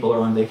many people are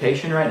on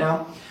vacation right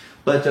now.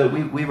 But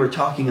we were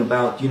talking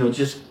about,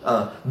 just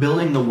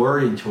building the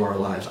Word into our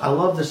lives. I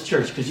love this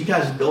church because you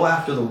guys go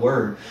after the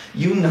Word.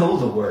 You know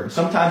the Word.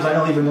 Sometimes I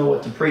don't even know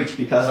what to preach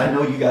because I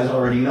know you guys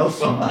already know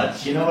so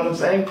much. You know what I'm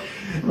saying?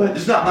 But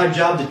it's not my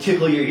job to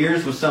tickle your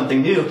ears with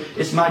something new.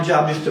 It's my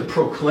job just to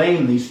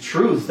proclaim these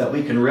truths that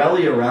we can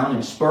rally around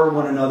and spur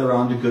one another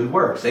on to good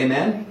works.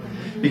 Amen?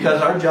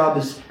 Because our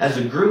job as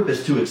a group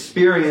is to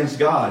experience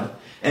God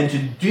and to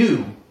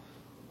do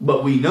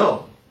what we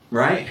know.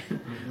 Right?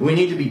 We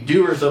need to be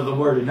doers of the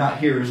word and not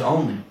hearers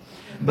only.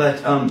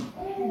 But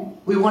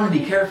we want to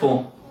be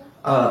careful.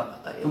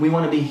 We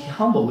want to be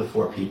humble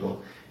before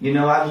people.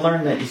 I've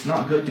learned that it's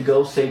not good to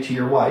go say to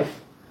your wife,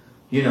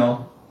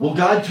 well,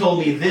 God told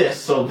me this,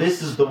 so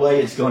this is the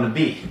way it's going to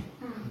be.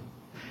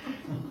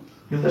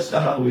 That's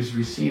not always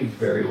received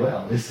very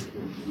well, is it?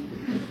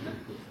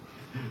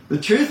 The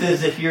truth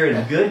is, if you're in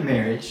a good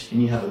marriage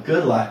and you have a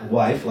good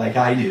wife like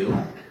I do,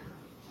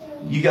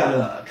 you got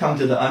to come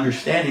to the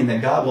understanding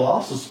that God will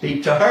also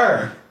speak to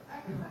her.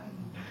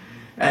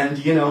 And,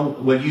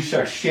 when you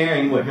start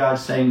sharing what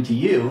God's saying to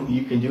you,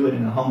 you can do it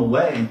in a humble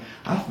way.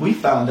 And we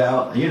found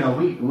out,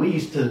 we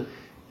used to,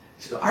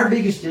 our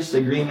biggest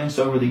disagreements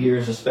over the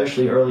years,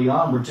 especially early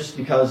on, were just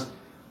because,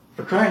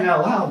 for crying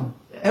out loud,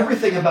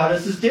 everything about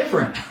us is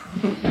different.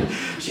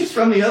 She's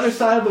from the other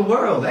side of the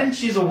world, and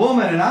she's a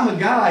woman, and I'm a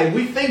guy.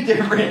 We think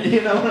different,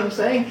 you know what I'm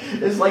saying?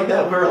 It's like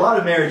that for a lot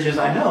of marriages,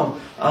 I know.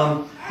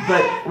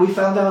 But we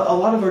found out a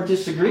lot of our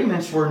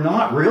disagreements were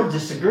not real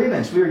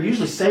disagreements. We were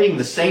usually saying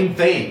the same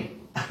thing.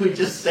 We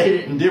just said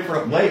it in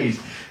different ways.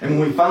 And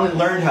when we finally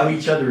learned how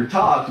each other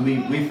talked,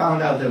 we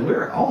found out that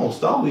we're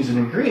almost always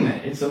in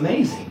agreement. It's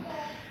amazing.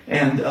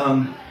 And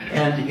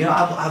you know,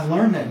 I've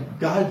learned that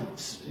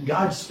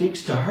God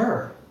speaks to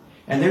her.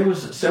 And there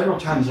was several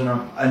times in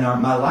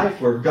my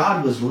life where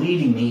God was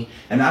leading me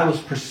and I was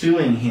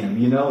pursuing Him,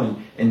 you know,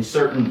 and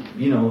certain,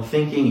 you know,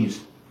 thinking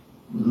He's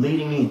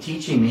leading me and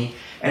teaching me.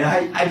 And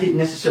I didn't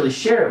necessarily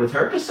share it with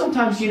her because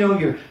sometimes, you know,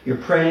 you're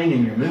praying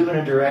and you're moving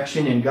a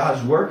direction and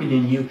God's working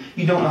in you.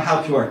 You don't know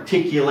how to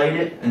articulate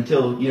it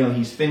until, you know,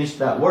 He's finished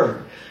that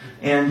work.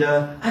 And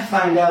I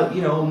find out,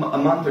 you know, a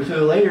month or two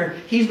later,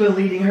 He's been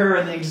leading her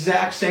in the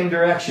exact same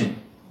direction.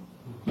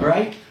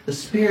 Right? The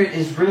Spirit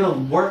is real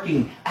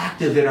working,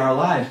 active in our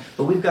lives,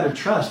 but we've got to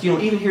trust. You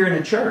know, even here in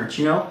a church,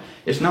 you know,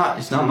 it's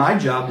not my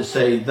job to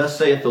say, "Thus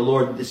saith the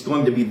Lord," it's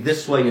going to be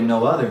this way and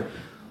no other.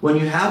 When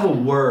you have a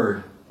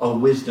word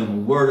of wisdom, a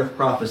word of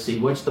prophecy,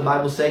 what's the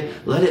Bible say?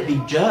 Let it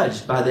be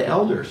judged by the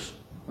elders,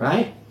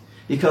 right?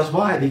 Because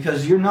why?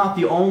 Because you're not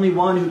the only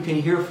one who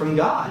can hear from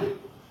God.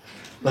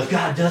 But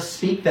God does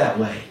speak that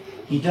way.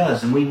 He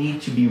does, and we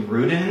need to be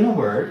rooted in the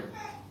Word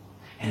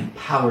and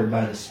empowered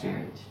by the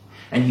Spirit.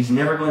 And He's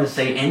never going to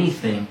say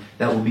anything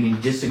that will be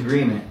in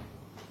disagreement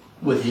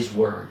with His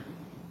Word.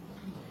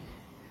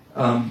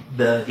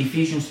 The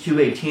Ephesians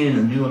 2:18 in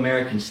the New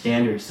American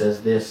Standard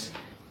says this: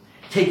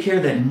 "Take care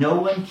that no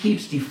one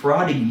keeps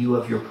defrauding you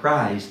of your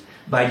prize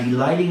by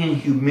delighting in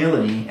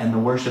humility and the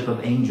worship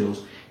of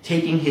angels,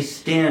 taking his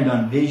stand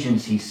on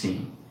visions he's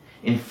seen,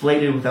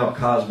 inflated without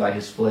cause by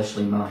his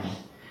fleshly mind."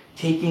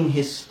 Taking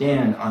his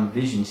stand on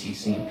visions he's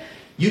seen.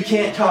 You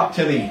can't talk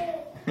to me.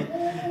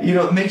 You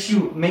know, it makes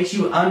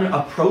you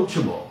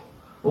unapproachable.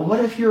 Well, what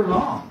if you're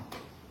wrong?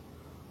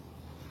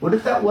 What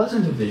if that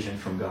wasn't a vision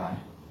from God?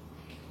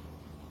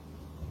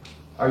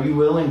 Are you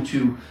willing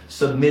to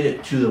submit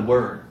it to the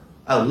Word?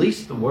 At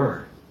least the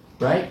Word,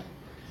 right?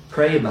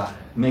 Pray about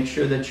it. Make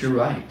sure that you're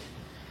right.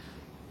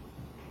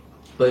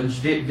 But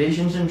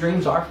visions and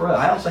dreams are for us.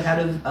 I also had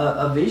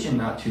a vision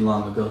not too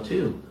long ago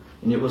too.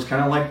 And it was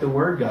kind of like the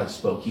Word God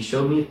spoke. He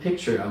showed me a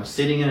picture. I was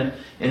sitting in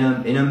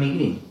a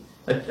meeting,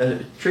 a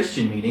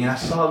Christian meeting, and I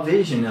saw a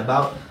vision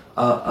about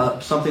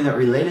something that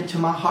related to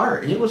my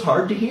heart. And it was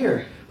hard to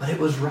hear, but it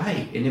was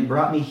right, and it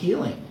brought me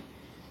healing.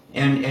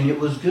 And it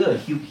was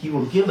good. He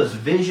will give us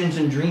visions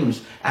and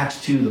dreams.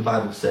 Acts 2, the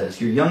Bible says,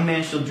 "Your young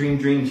man shall dream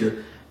dreams,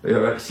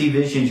 see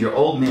visions, your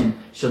old men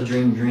shall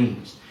dream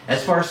dreams."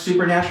 As far as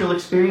supernatural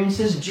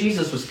experiences,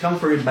 Jesus was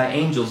comforted by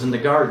angels in the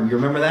garden. You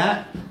remember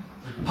that?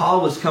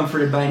 Paul was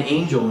comforted by an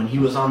angel when he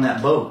was on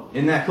that boat.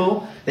 Isn't that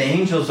cool? The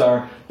angels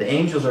are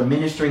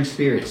ministering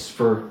spirits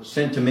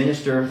sent to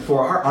minister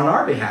on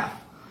our behalf.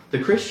 The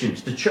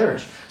Christians, the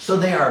church. So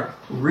they are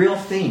real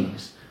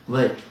things.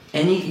 But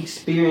any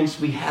experience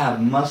we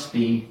have must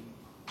be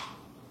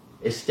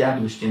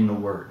established in the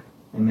Word.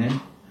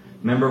 Amen?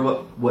 Remember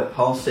what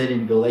Paul said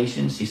in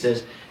Galatians? He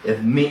says,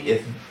 if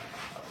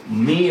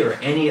me or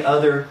any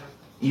other,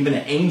 even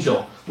an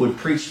angel, would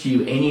preach to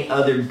you any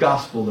other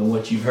gospel than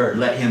what you've heard,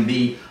 let him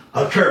be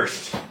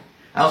accursed.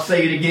 I'll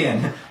say it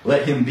again.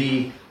 Let him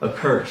be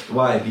accursed.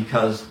 Why?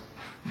 Because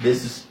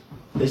this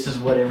is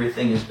what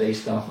everything is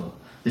based off of.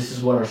 This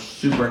is what our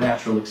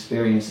supernatural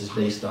experience is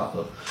based off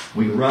of.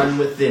 We run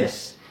with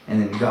this,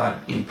 and then God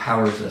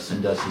empowers us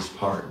and does His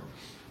part.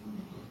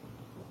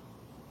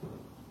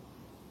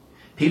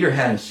 Peter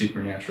had a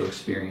supernatural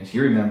experience.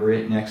 You remember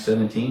it in Acts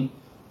 17?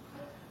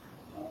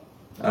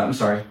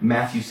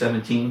 Matthew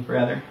 17,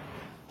 rather.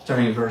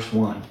 Starting at verse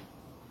 1.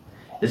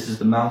 This is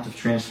the Mount of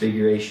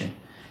Transfiguration.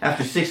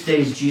 "After 6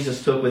 days,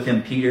 Jesus took with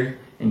Him Peter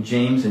and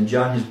James and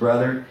John his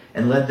brother,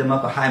 and led them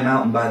up a high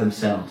mountain by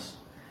themselves.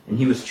 And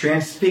He was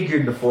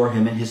transfigured before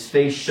Him, and His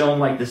face shone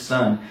like the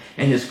sun,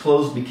 and His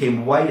clothes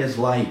became white as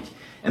light.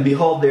 And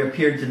behold, there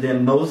appeared to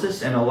them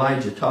Moses and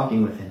Elijah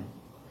talking with Him.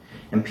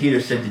 And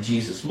Peter said to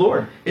Jesus,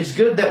 'Lord, it's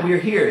good that we are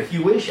here. If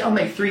you wish, I'll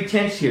make 3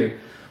 tents here,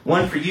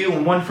 one for you,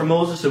 and one for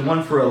Moses, and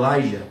one for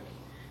Elijah.'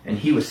 And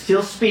he was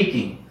still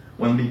speaking,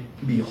 when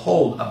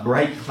behold, a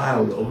bright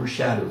cloud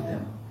overshadowed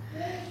them.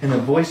 And a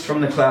voice from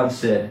the cloud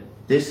said,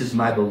 'This is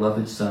my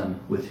beloved Son,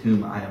 with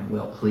whom I am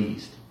well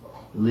pleased.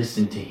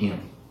 Listen to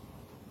Him.'"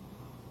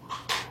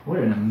 What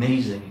an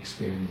amazing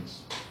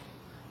experience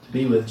to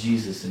be with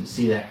Jesus and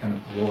see that kind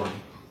of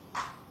glory.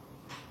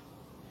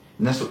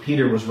 And that's what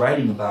Peter was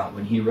writing about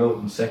when he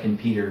wrote in 2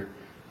 Peter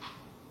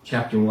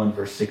chapter 1,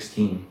 verse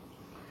 16.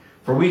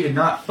 "For we did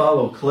not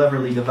follow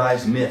cleverly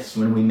devised myths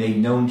when we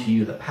made known to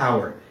you the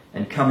power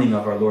and coming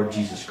of our Lord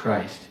Jesus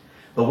Christ,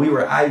 but we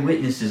were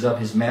eyewitnesses of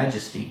His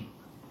majesty."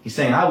 He's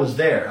saying, I was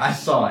there. I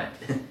saw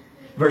it.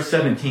 Verse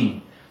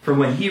 17. "For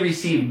when He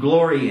received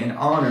glory and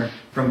honor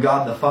from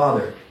God the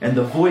Father, and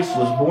the voice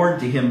was borne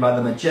to Him by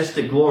the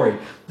majestic glory,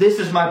 'This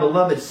is my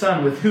beloved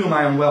Son, with whom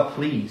I am well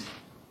pleased.'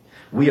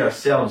 We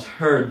ourselves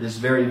heard this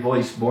very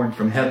voice born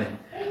from heaven,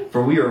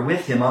 for we are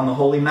with him on the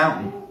holy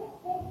mountain.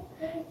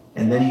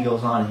 And then he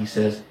goes on, he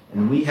says,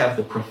 and we have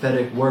the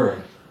prophetic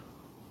word.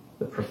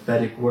 The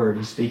prophetic word,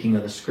 he's speaking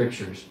of the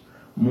scriptures,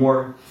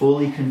 more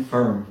fully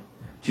confirmed,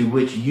 to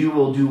which you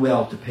will do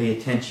well to pay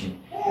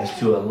attention as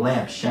to a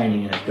lamp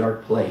shining in a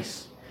dark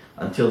place,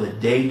 until the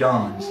day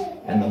dawns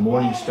and the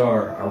morning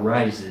star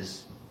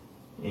arises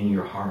in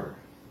your heart.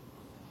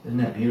 Isn't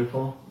that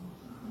beautiful?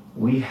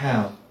 We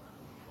have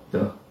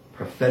the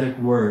prophetic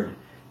word.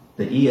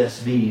 The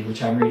ESV,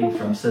 which I'm reading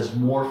from, says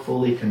more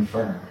fully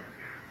confirmed.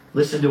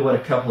 Listen to what a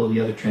couple of the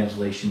other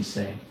translations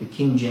say. The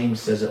King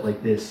James says it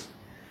like this.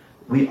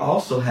 We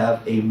also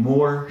have a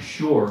more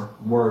sure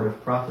word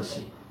of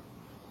prophecy.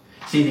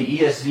 See, the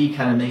ESV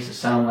kind of makes it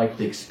sound like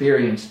the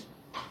experience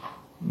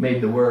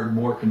made the word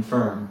more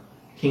confirmed.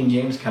 King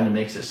James kind of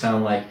makes it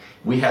sound like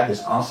we have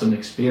this awesome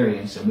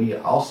experience and we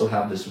also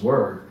have this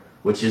word,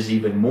 which is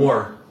even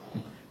more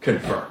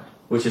confirmed,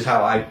 which is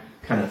how I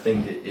kind of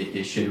think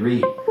it should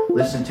read.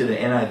 Listen to the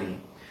NIV.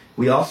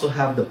 We also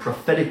have the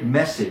prophetic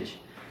message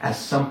as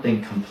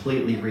something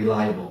completely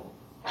reliable.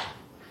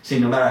 See,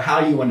 no matter how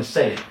you want to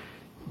say it,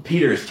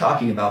 Peter is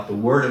talking about the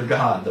Word of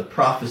God, the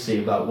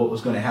prophecy about what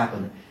was going to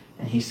happen.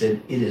 And he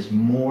said, it is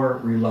more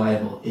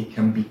reliable. It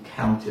can be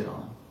counted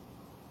on.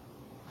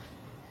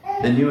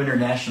 The New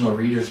International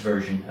Reader's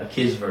Version, a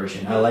kid's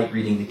version. I like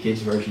reading the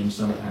kids' version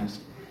sometimes.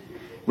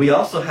 We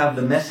also have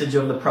the message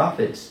of the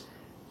prophets.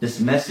 This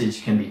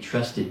message can be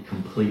trusted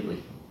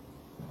completely.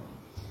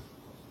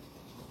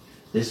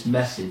 This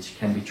message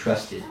can be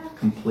trusted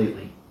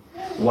completely.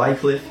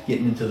 Wycliffe,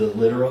 getting into the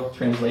literal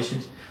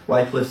translations,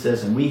 Wycliffe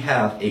says, and we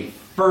have a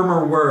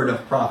firmer word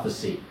of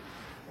prophecy.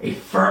 A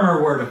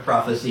firmer word of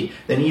prophecy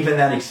than even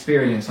that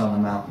experience on the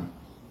mountain.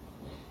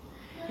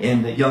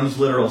 And the Young's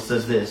Literal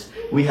says this,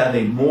 we have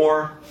a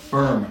more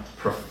firm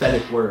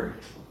prophetic word.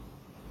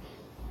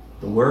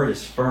 The word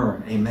is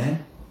firm.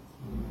 Amen?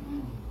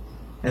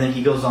 And then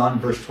he goes on in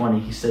verse 20,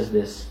 he says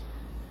this,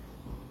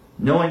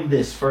 knowing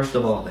this, first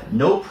of all, that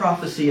no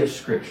prophecy of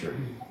Scripture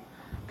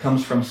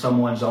comes from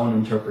someone's own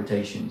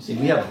interpretation. See,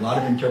 we have a lot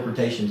of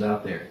interpretations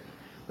out there,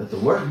 but the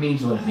Word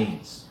means what it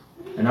means.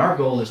 And our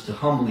goal is to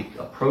humbly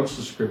approach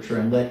the Scripture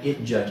and let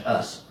it judge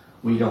us.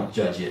 We don't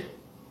judge it.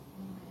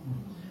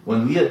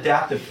 When we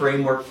adapt a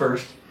framework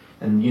first,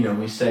 and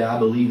we say, I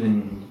believe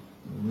in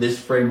this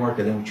framework,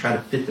 and then we try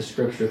to fit the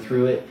Scripture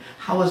through it,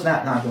 how is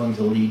that not going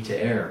to lead to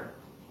error?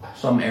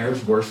 Some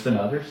errors worse than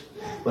others,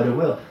 but it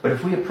will. But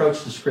if we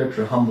approach the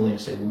Scripture humbly and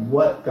say,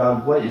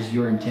 God, what is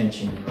your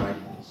intention in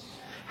writing this?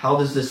 How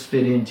does this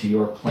fit into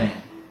your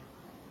plan?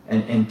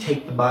 And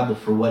take the Bible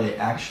for what it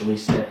actually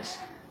says.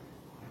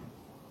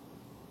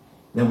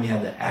 Then we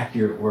have the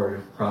accurate word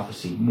of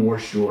prophecy, more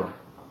sure.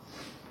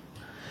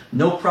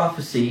 No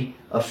prophecy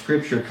of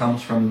Scripture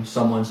comes from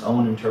someone's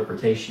own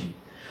interpretation.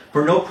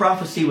 For no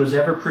prophecy was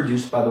ever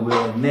produced by the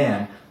will of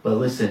man, but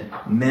listen,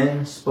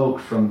 men spoke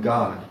from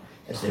God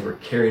as they were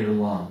carried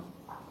along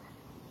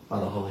by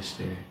the Holy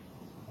Spirit.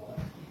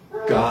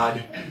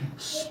 God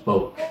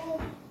spoke.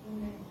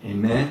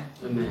 Amen?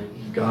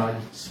 Amen. God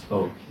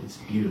spoke. It's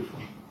beautiful.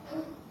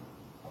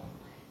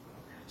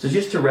 So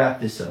just to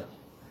wrap this up,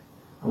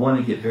 I want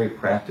to get very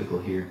practical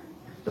here.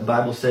 The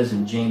Bible says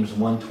in James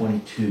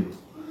 1:22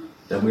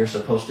 that we're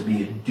supposed to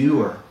be a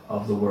doer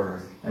of the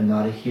word and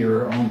not a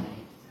hearer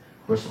only.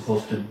 We're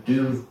supposed to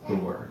do the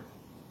word.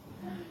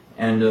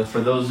 And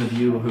for those of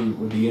you who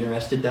would be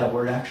interested, that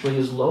word actually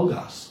is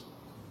logos.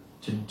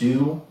 To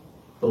do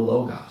the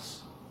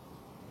logos.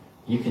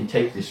 You can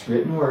take this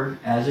written word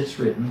as it's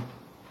written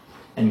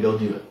and go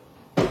do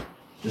it.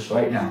 Just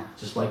right now,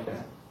 just like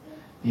that.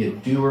 Be a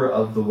doer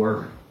of the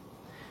word.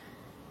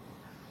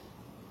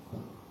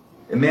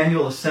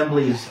 Emmanuel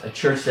Assembly is a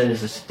church that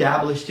is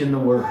established in the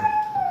Word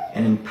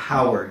and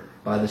empowered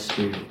by the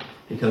Spirit,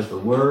 because the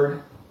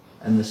Word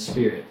and the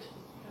Spirit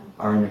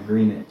are in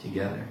agreement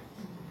together.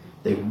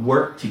 They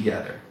work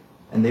together,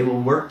 and they will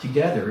work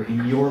together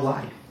in your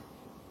life.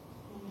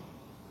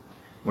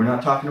 We're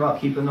not talking about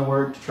keeping the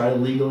Word to try to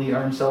legally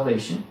earn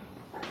salvation.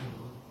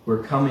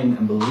 We're coming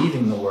and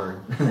believing the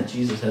Word, that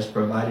Jesus has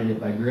provided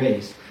it by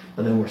grace,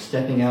 but then we're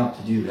stepping out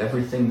to do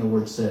everything the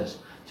Word says,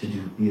 to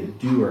be a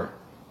doer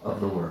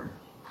of the Word.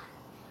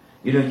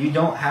 You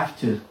don't have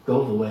to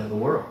go the way of the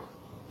world.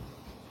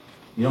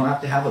 You don't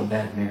have to have a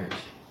bad marriage.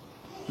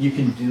 You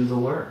can do the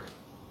Word.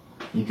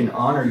 You can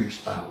honor your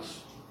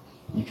spouse.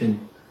 You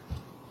can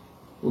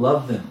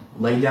love them.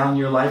 Lay down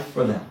your life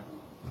for them.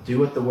 Do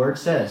what the Word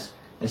says.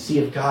 And see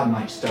if God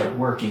might start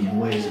working in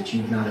ways that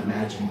you've not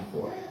imagined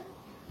before.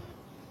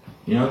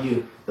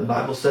 The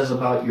Bible says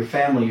about your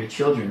family, your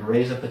children,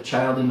 raise up a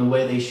child in the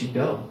way they should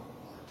go.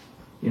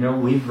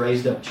 We've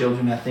raised up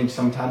children, I think,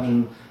 sometimes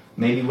in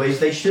maybe ways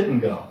they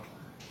shouldn't go.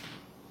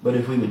 But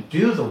if we would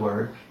do the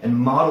Word and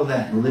model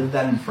that and live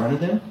that in front of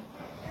them,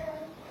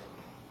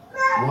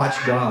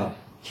 watch God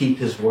keep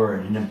His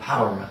Word and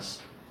empower us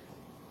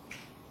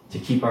to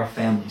keep our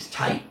families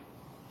tight.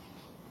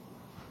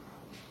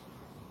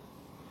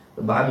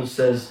 The Bible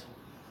says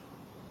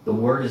the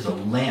Word is a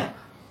lamp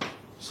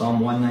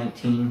Psalm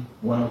 119,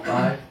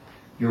 105.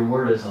 Your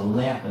word is a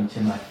lamp unto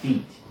my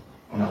feet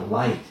and a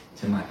light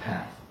to my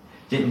path.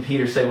 Didn't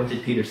Peter say, what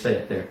did Peter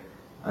say up there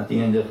at the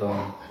end of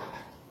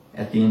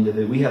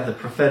it? We have the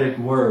prophetic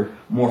word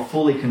more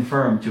fully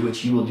confirmed, to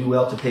which you will do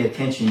well to pay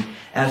attention,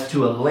 as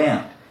to a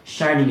lamp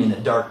shining in a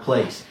dark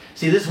place.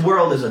 See, this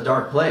world is a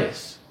dark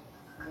place.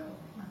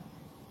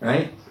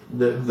 Right?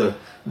 The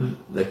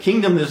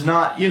kingdom is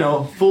not,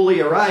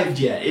 fully arrived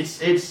yet.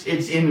 It's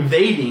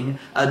invading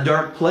a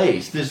dark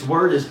place. This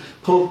word is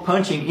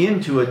punching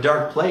into a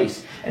dark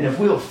place. And if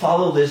we'll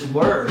follow this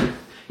word,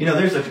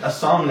 there's a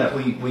song that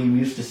we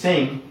used to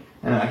sing,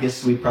 and I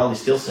guess we probably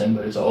still sing,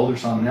 but it's an older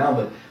song now,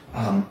 but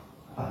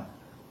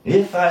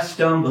if I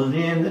stumble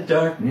in the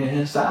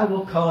darkness, I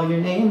will call your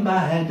name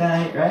by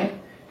night, right?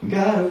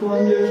 God of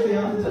wonders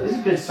beyond. It's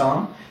a good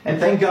song.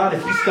 And thank God,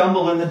 if you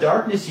stumble in the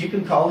darkness, you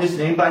can call His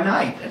name by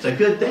night. That's a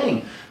good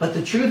thing. But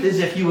the truth is,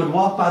 if you would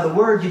walk by the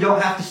Word, you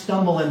don't have to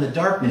stumble in the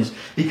darkness,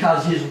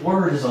 because His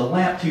Word is a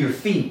lamp to your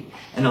feet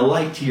and a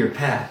light to your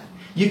path.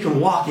 You can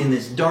walk in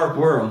this dark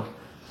world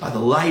by the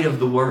light of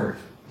the Word.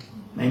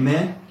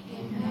 Amen?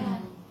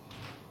 Amen.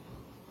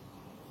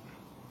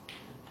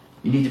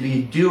 You need to be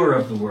a doer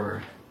of the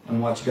Word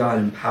and watch God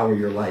empower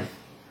your life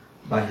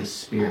by His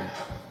Spirit.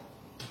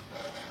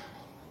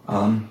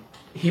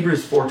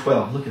 Hebrews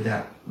 4:12. Look at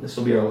that. This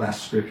will be our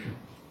last scripture.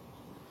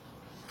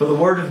 For the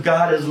word of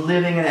God is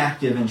living and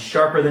active and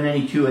sharper than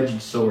any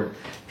two-edged sword,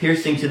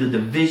 piercing to the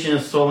division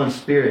of soul and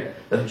spirit,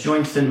 of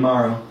joints and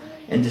marrow,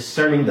 and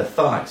discerning the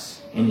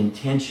thoughts and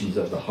intentions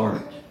of the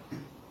heart.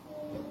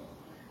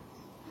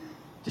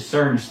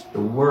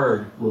 The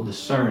word will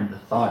discern the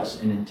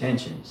thoughts and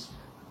intentions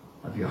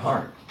of your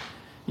heart.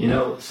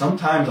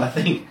 Sometimes I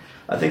think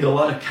a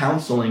lot of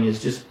counseling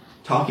is just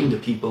talking to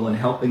people and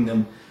helping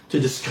them to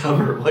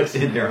discover what's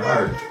in their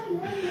heart.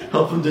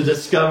 Help them to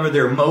discover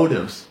their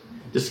motives.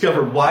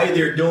 Discover why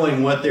they're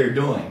doing what they're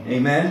doing.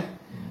 Amen?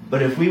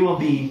 But if we will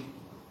be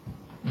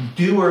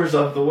doers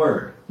of the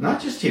word,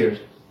 not just hearers,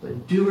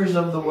 but doers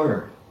of the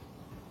word,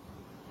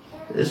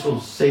 this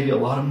will save you a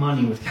lot of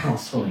money with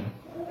counseling.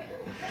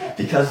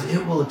 Because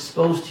it will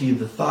expose to you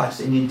the thoughts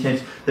and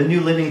intents. The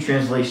New Living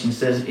Translation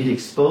says it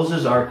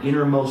exposes our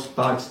innermost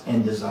thoughts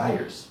and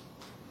desires.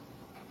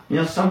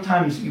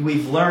 Sometimes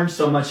we've learned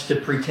so much to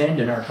pretend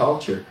in our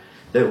culture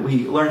that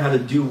we learn how to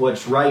do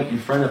what's right in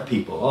front of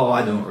people. Oh,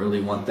 I don't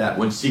really want that,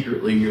 when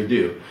secretly you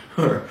do.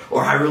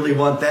 Or I really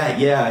want that.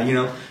 Yeah,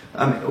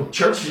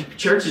 church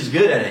is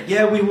good at it.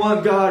 Yeah, we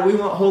want God, we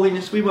want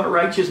holiness, we want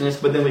righteousness,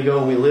 but then we go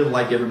and we live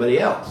like everybody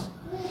else.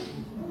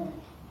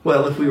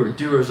 Well, if we were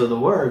doers of the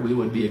word, we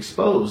would be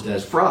exposed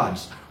as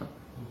frauds.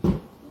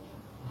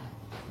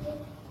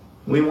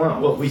 We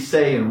want what we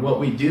say and what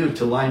we do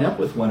to line up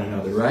with one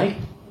another, right?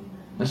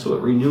 That's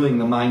what renewing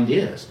the mind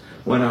is.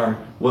 When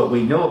what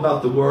we know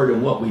about the Word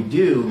and what we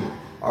do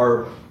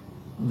are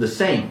the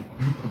same.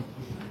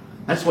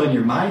 That's when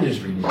your mind is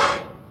renewed.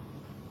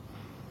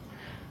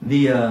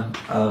 The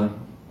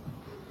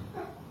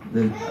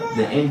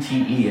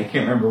NTE, I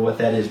can't remember what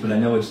that is, but I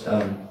know it's.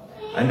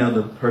 I know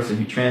the person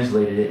who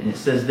translated it, and it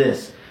says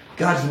this: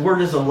 God's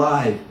Word is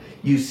alive.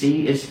 You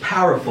see, it's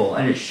powerful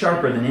and it's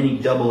sharper than any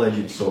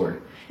double-edged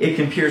sword. It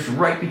can pierce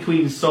right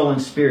between soul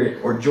and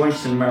spirit, or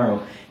joints and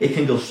marrow. It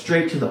can go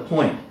straight to the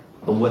point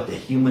of what the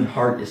human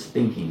heart is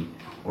thinking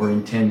or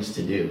intends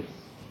to do.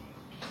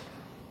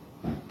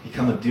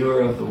 Become a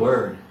doer of the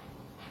word,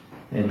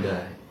 and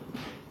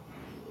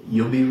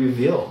you'll be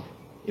revealed.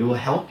 It will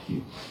help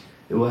you.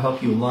 It will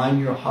help you line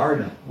your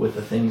heart up with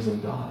the things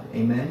of God.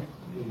 Amen?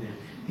 Amen.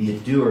 Be a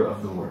doer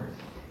of the word.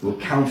 It will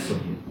counsel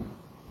you.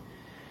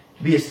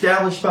 Be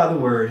established by the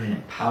word and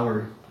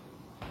empowered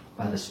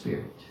by the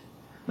Spirit.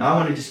 Now I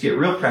want to just get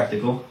real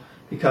practical,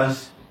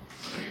 because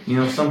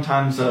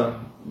sometimes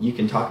you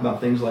can talk about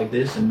things like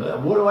this, and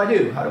what do I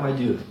do? How do I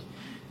do it?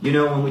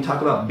 When we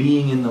talk about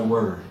being in the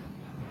Word,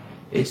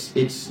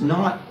 it's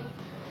not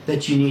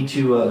that you need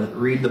to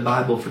read the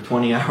Bible for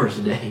 20 hours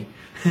a day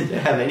to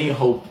have any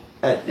hope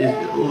at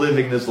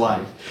living this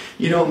life.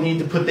 You don't need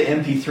to put the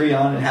MP3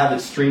 on and have it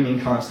streaming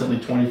constantly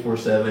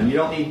 24/7. You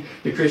don't need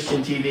the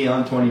Christian TV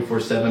on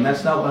 24/7.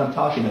 That's not what I'm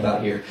talking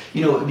about here.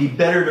 It would be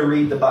better to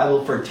read the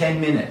Bible for 10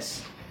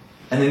 minutes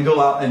and then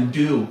go out and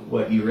do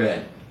what you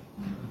read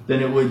than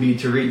it would be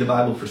to read the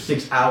Bible for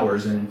 6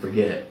 hours and then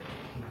forget it.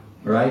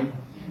 Right?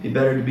 It'd be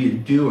better to be a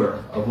doer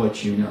of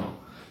what you know.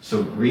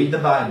 So read the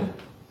Bible.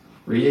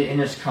 Read it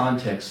in its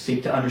context.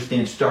 Seek to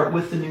understand. Start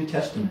with the New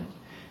Testament.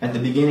 At the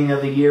beginning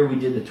of the year, we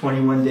did the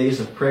 21 days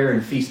of prayer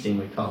and feasting,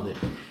 we called it,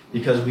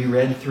 because we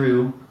read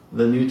through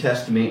the New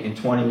Testament in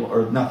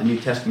not the New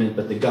Testament,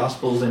 but the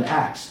Gospels and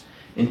Acts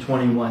in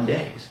 21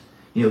 days.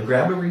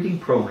 Grab a reading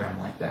program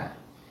like that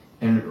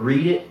and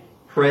read it,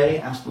 pray,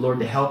 ask the Lord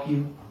to help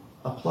you,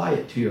 apply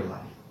it to your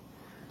life.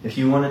 If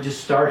you want to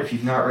just start, if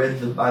you've not read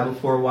the Bible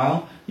for a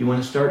while, you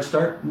want to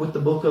start with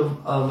the book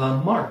of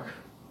Mark.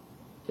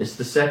 It's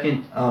the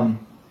second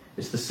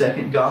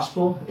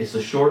gospel. It's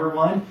a shorter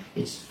one.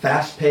 It's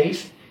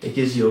fast-paced. It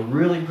gives you a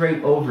really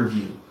great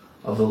overview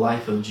of the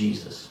life of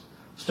Jesus.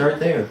 Start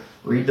there.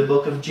 Read the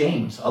book of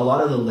James. A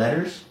lot of the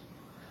letters,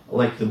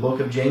 like the book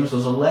of James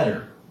was a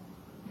letter.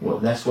 Well,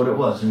 that's what it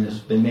was, and it's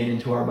been made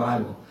into our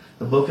Bible.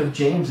 The book of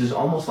James is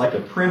almost like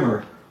a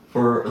primer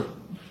for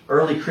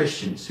early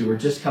Christians who were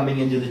just coming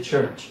into the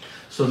church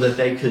so that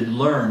they could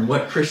learn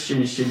what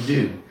Christians should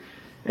do.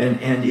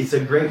 And it's a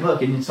great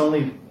book, and it's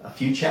only a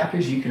few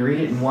chapters. You can read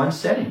it in one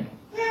setting.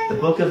 The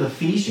book of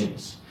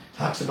Ephesians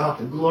talks about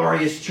the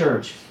glorious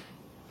church.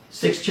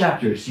 6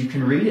 chapters. You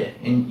can read it,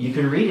 and you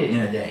can read it in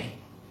a day.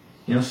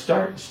 You know,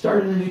 start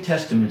in the New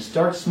Testament.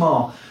 Start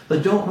small.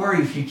 But don't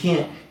worry if you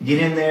can't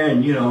get in there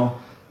and, you know,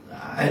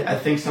 I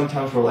think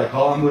sometimes we're like,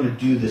 oh, I'm going to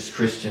do this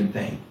Christian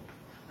thing.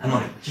 I'm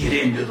going to get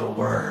into the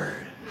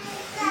Word.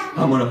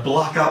 I'm going to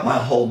block out my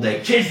whole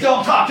day. Kids,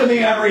 don't talk to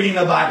me. I'm reading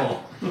the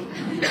Bible.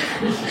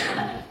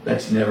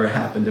 That's never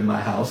happened in my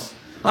house.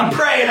 I'm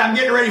praying. I'm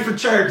getting ready for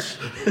church.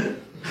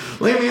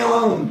 Leave me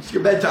alone. It's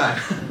your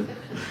bedtime.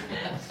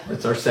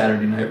 That's our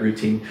Saturday night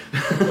routine.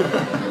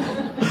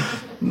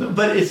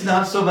 But it's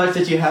not so much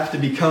that you have to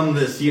become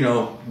this, you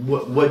know,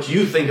 what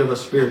you think of a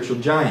spiritual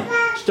giant.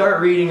 Start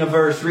reading a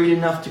verse, read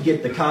enough to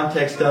get the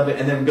context of it,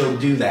 and then go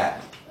do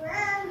that.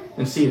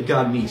 And see if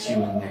God meets you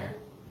in there,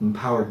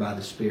 empowered by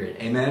the Spirit.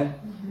 Amen?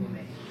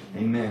 Amen.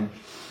 Amen.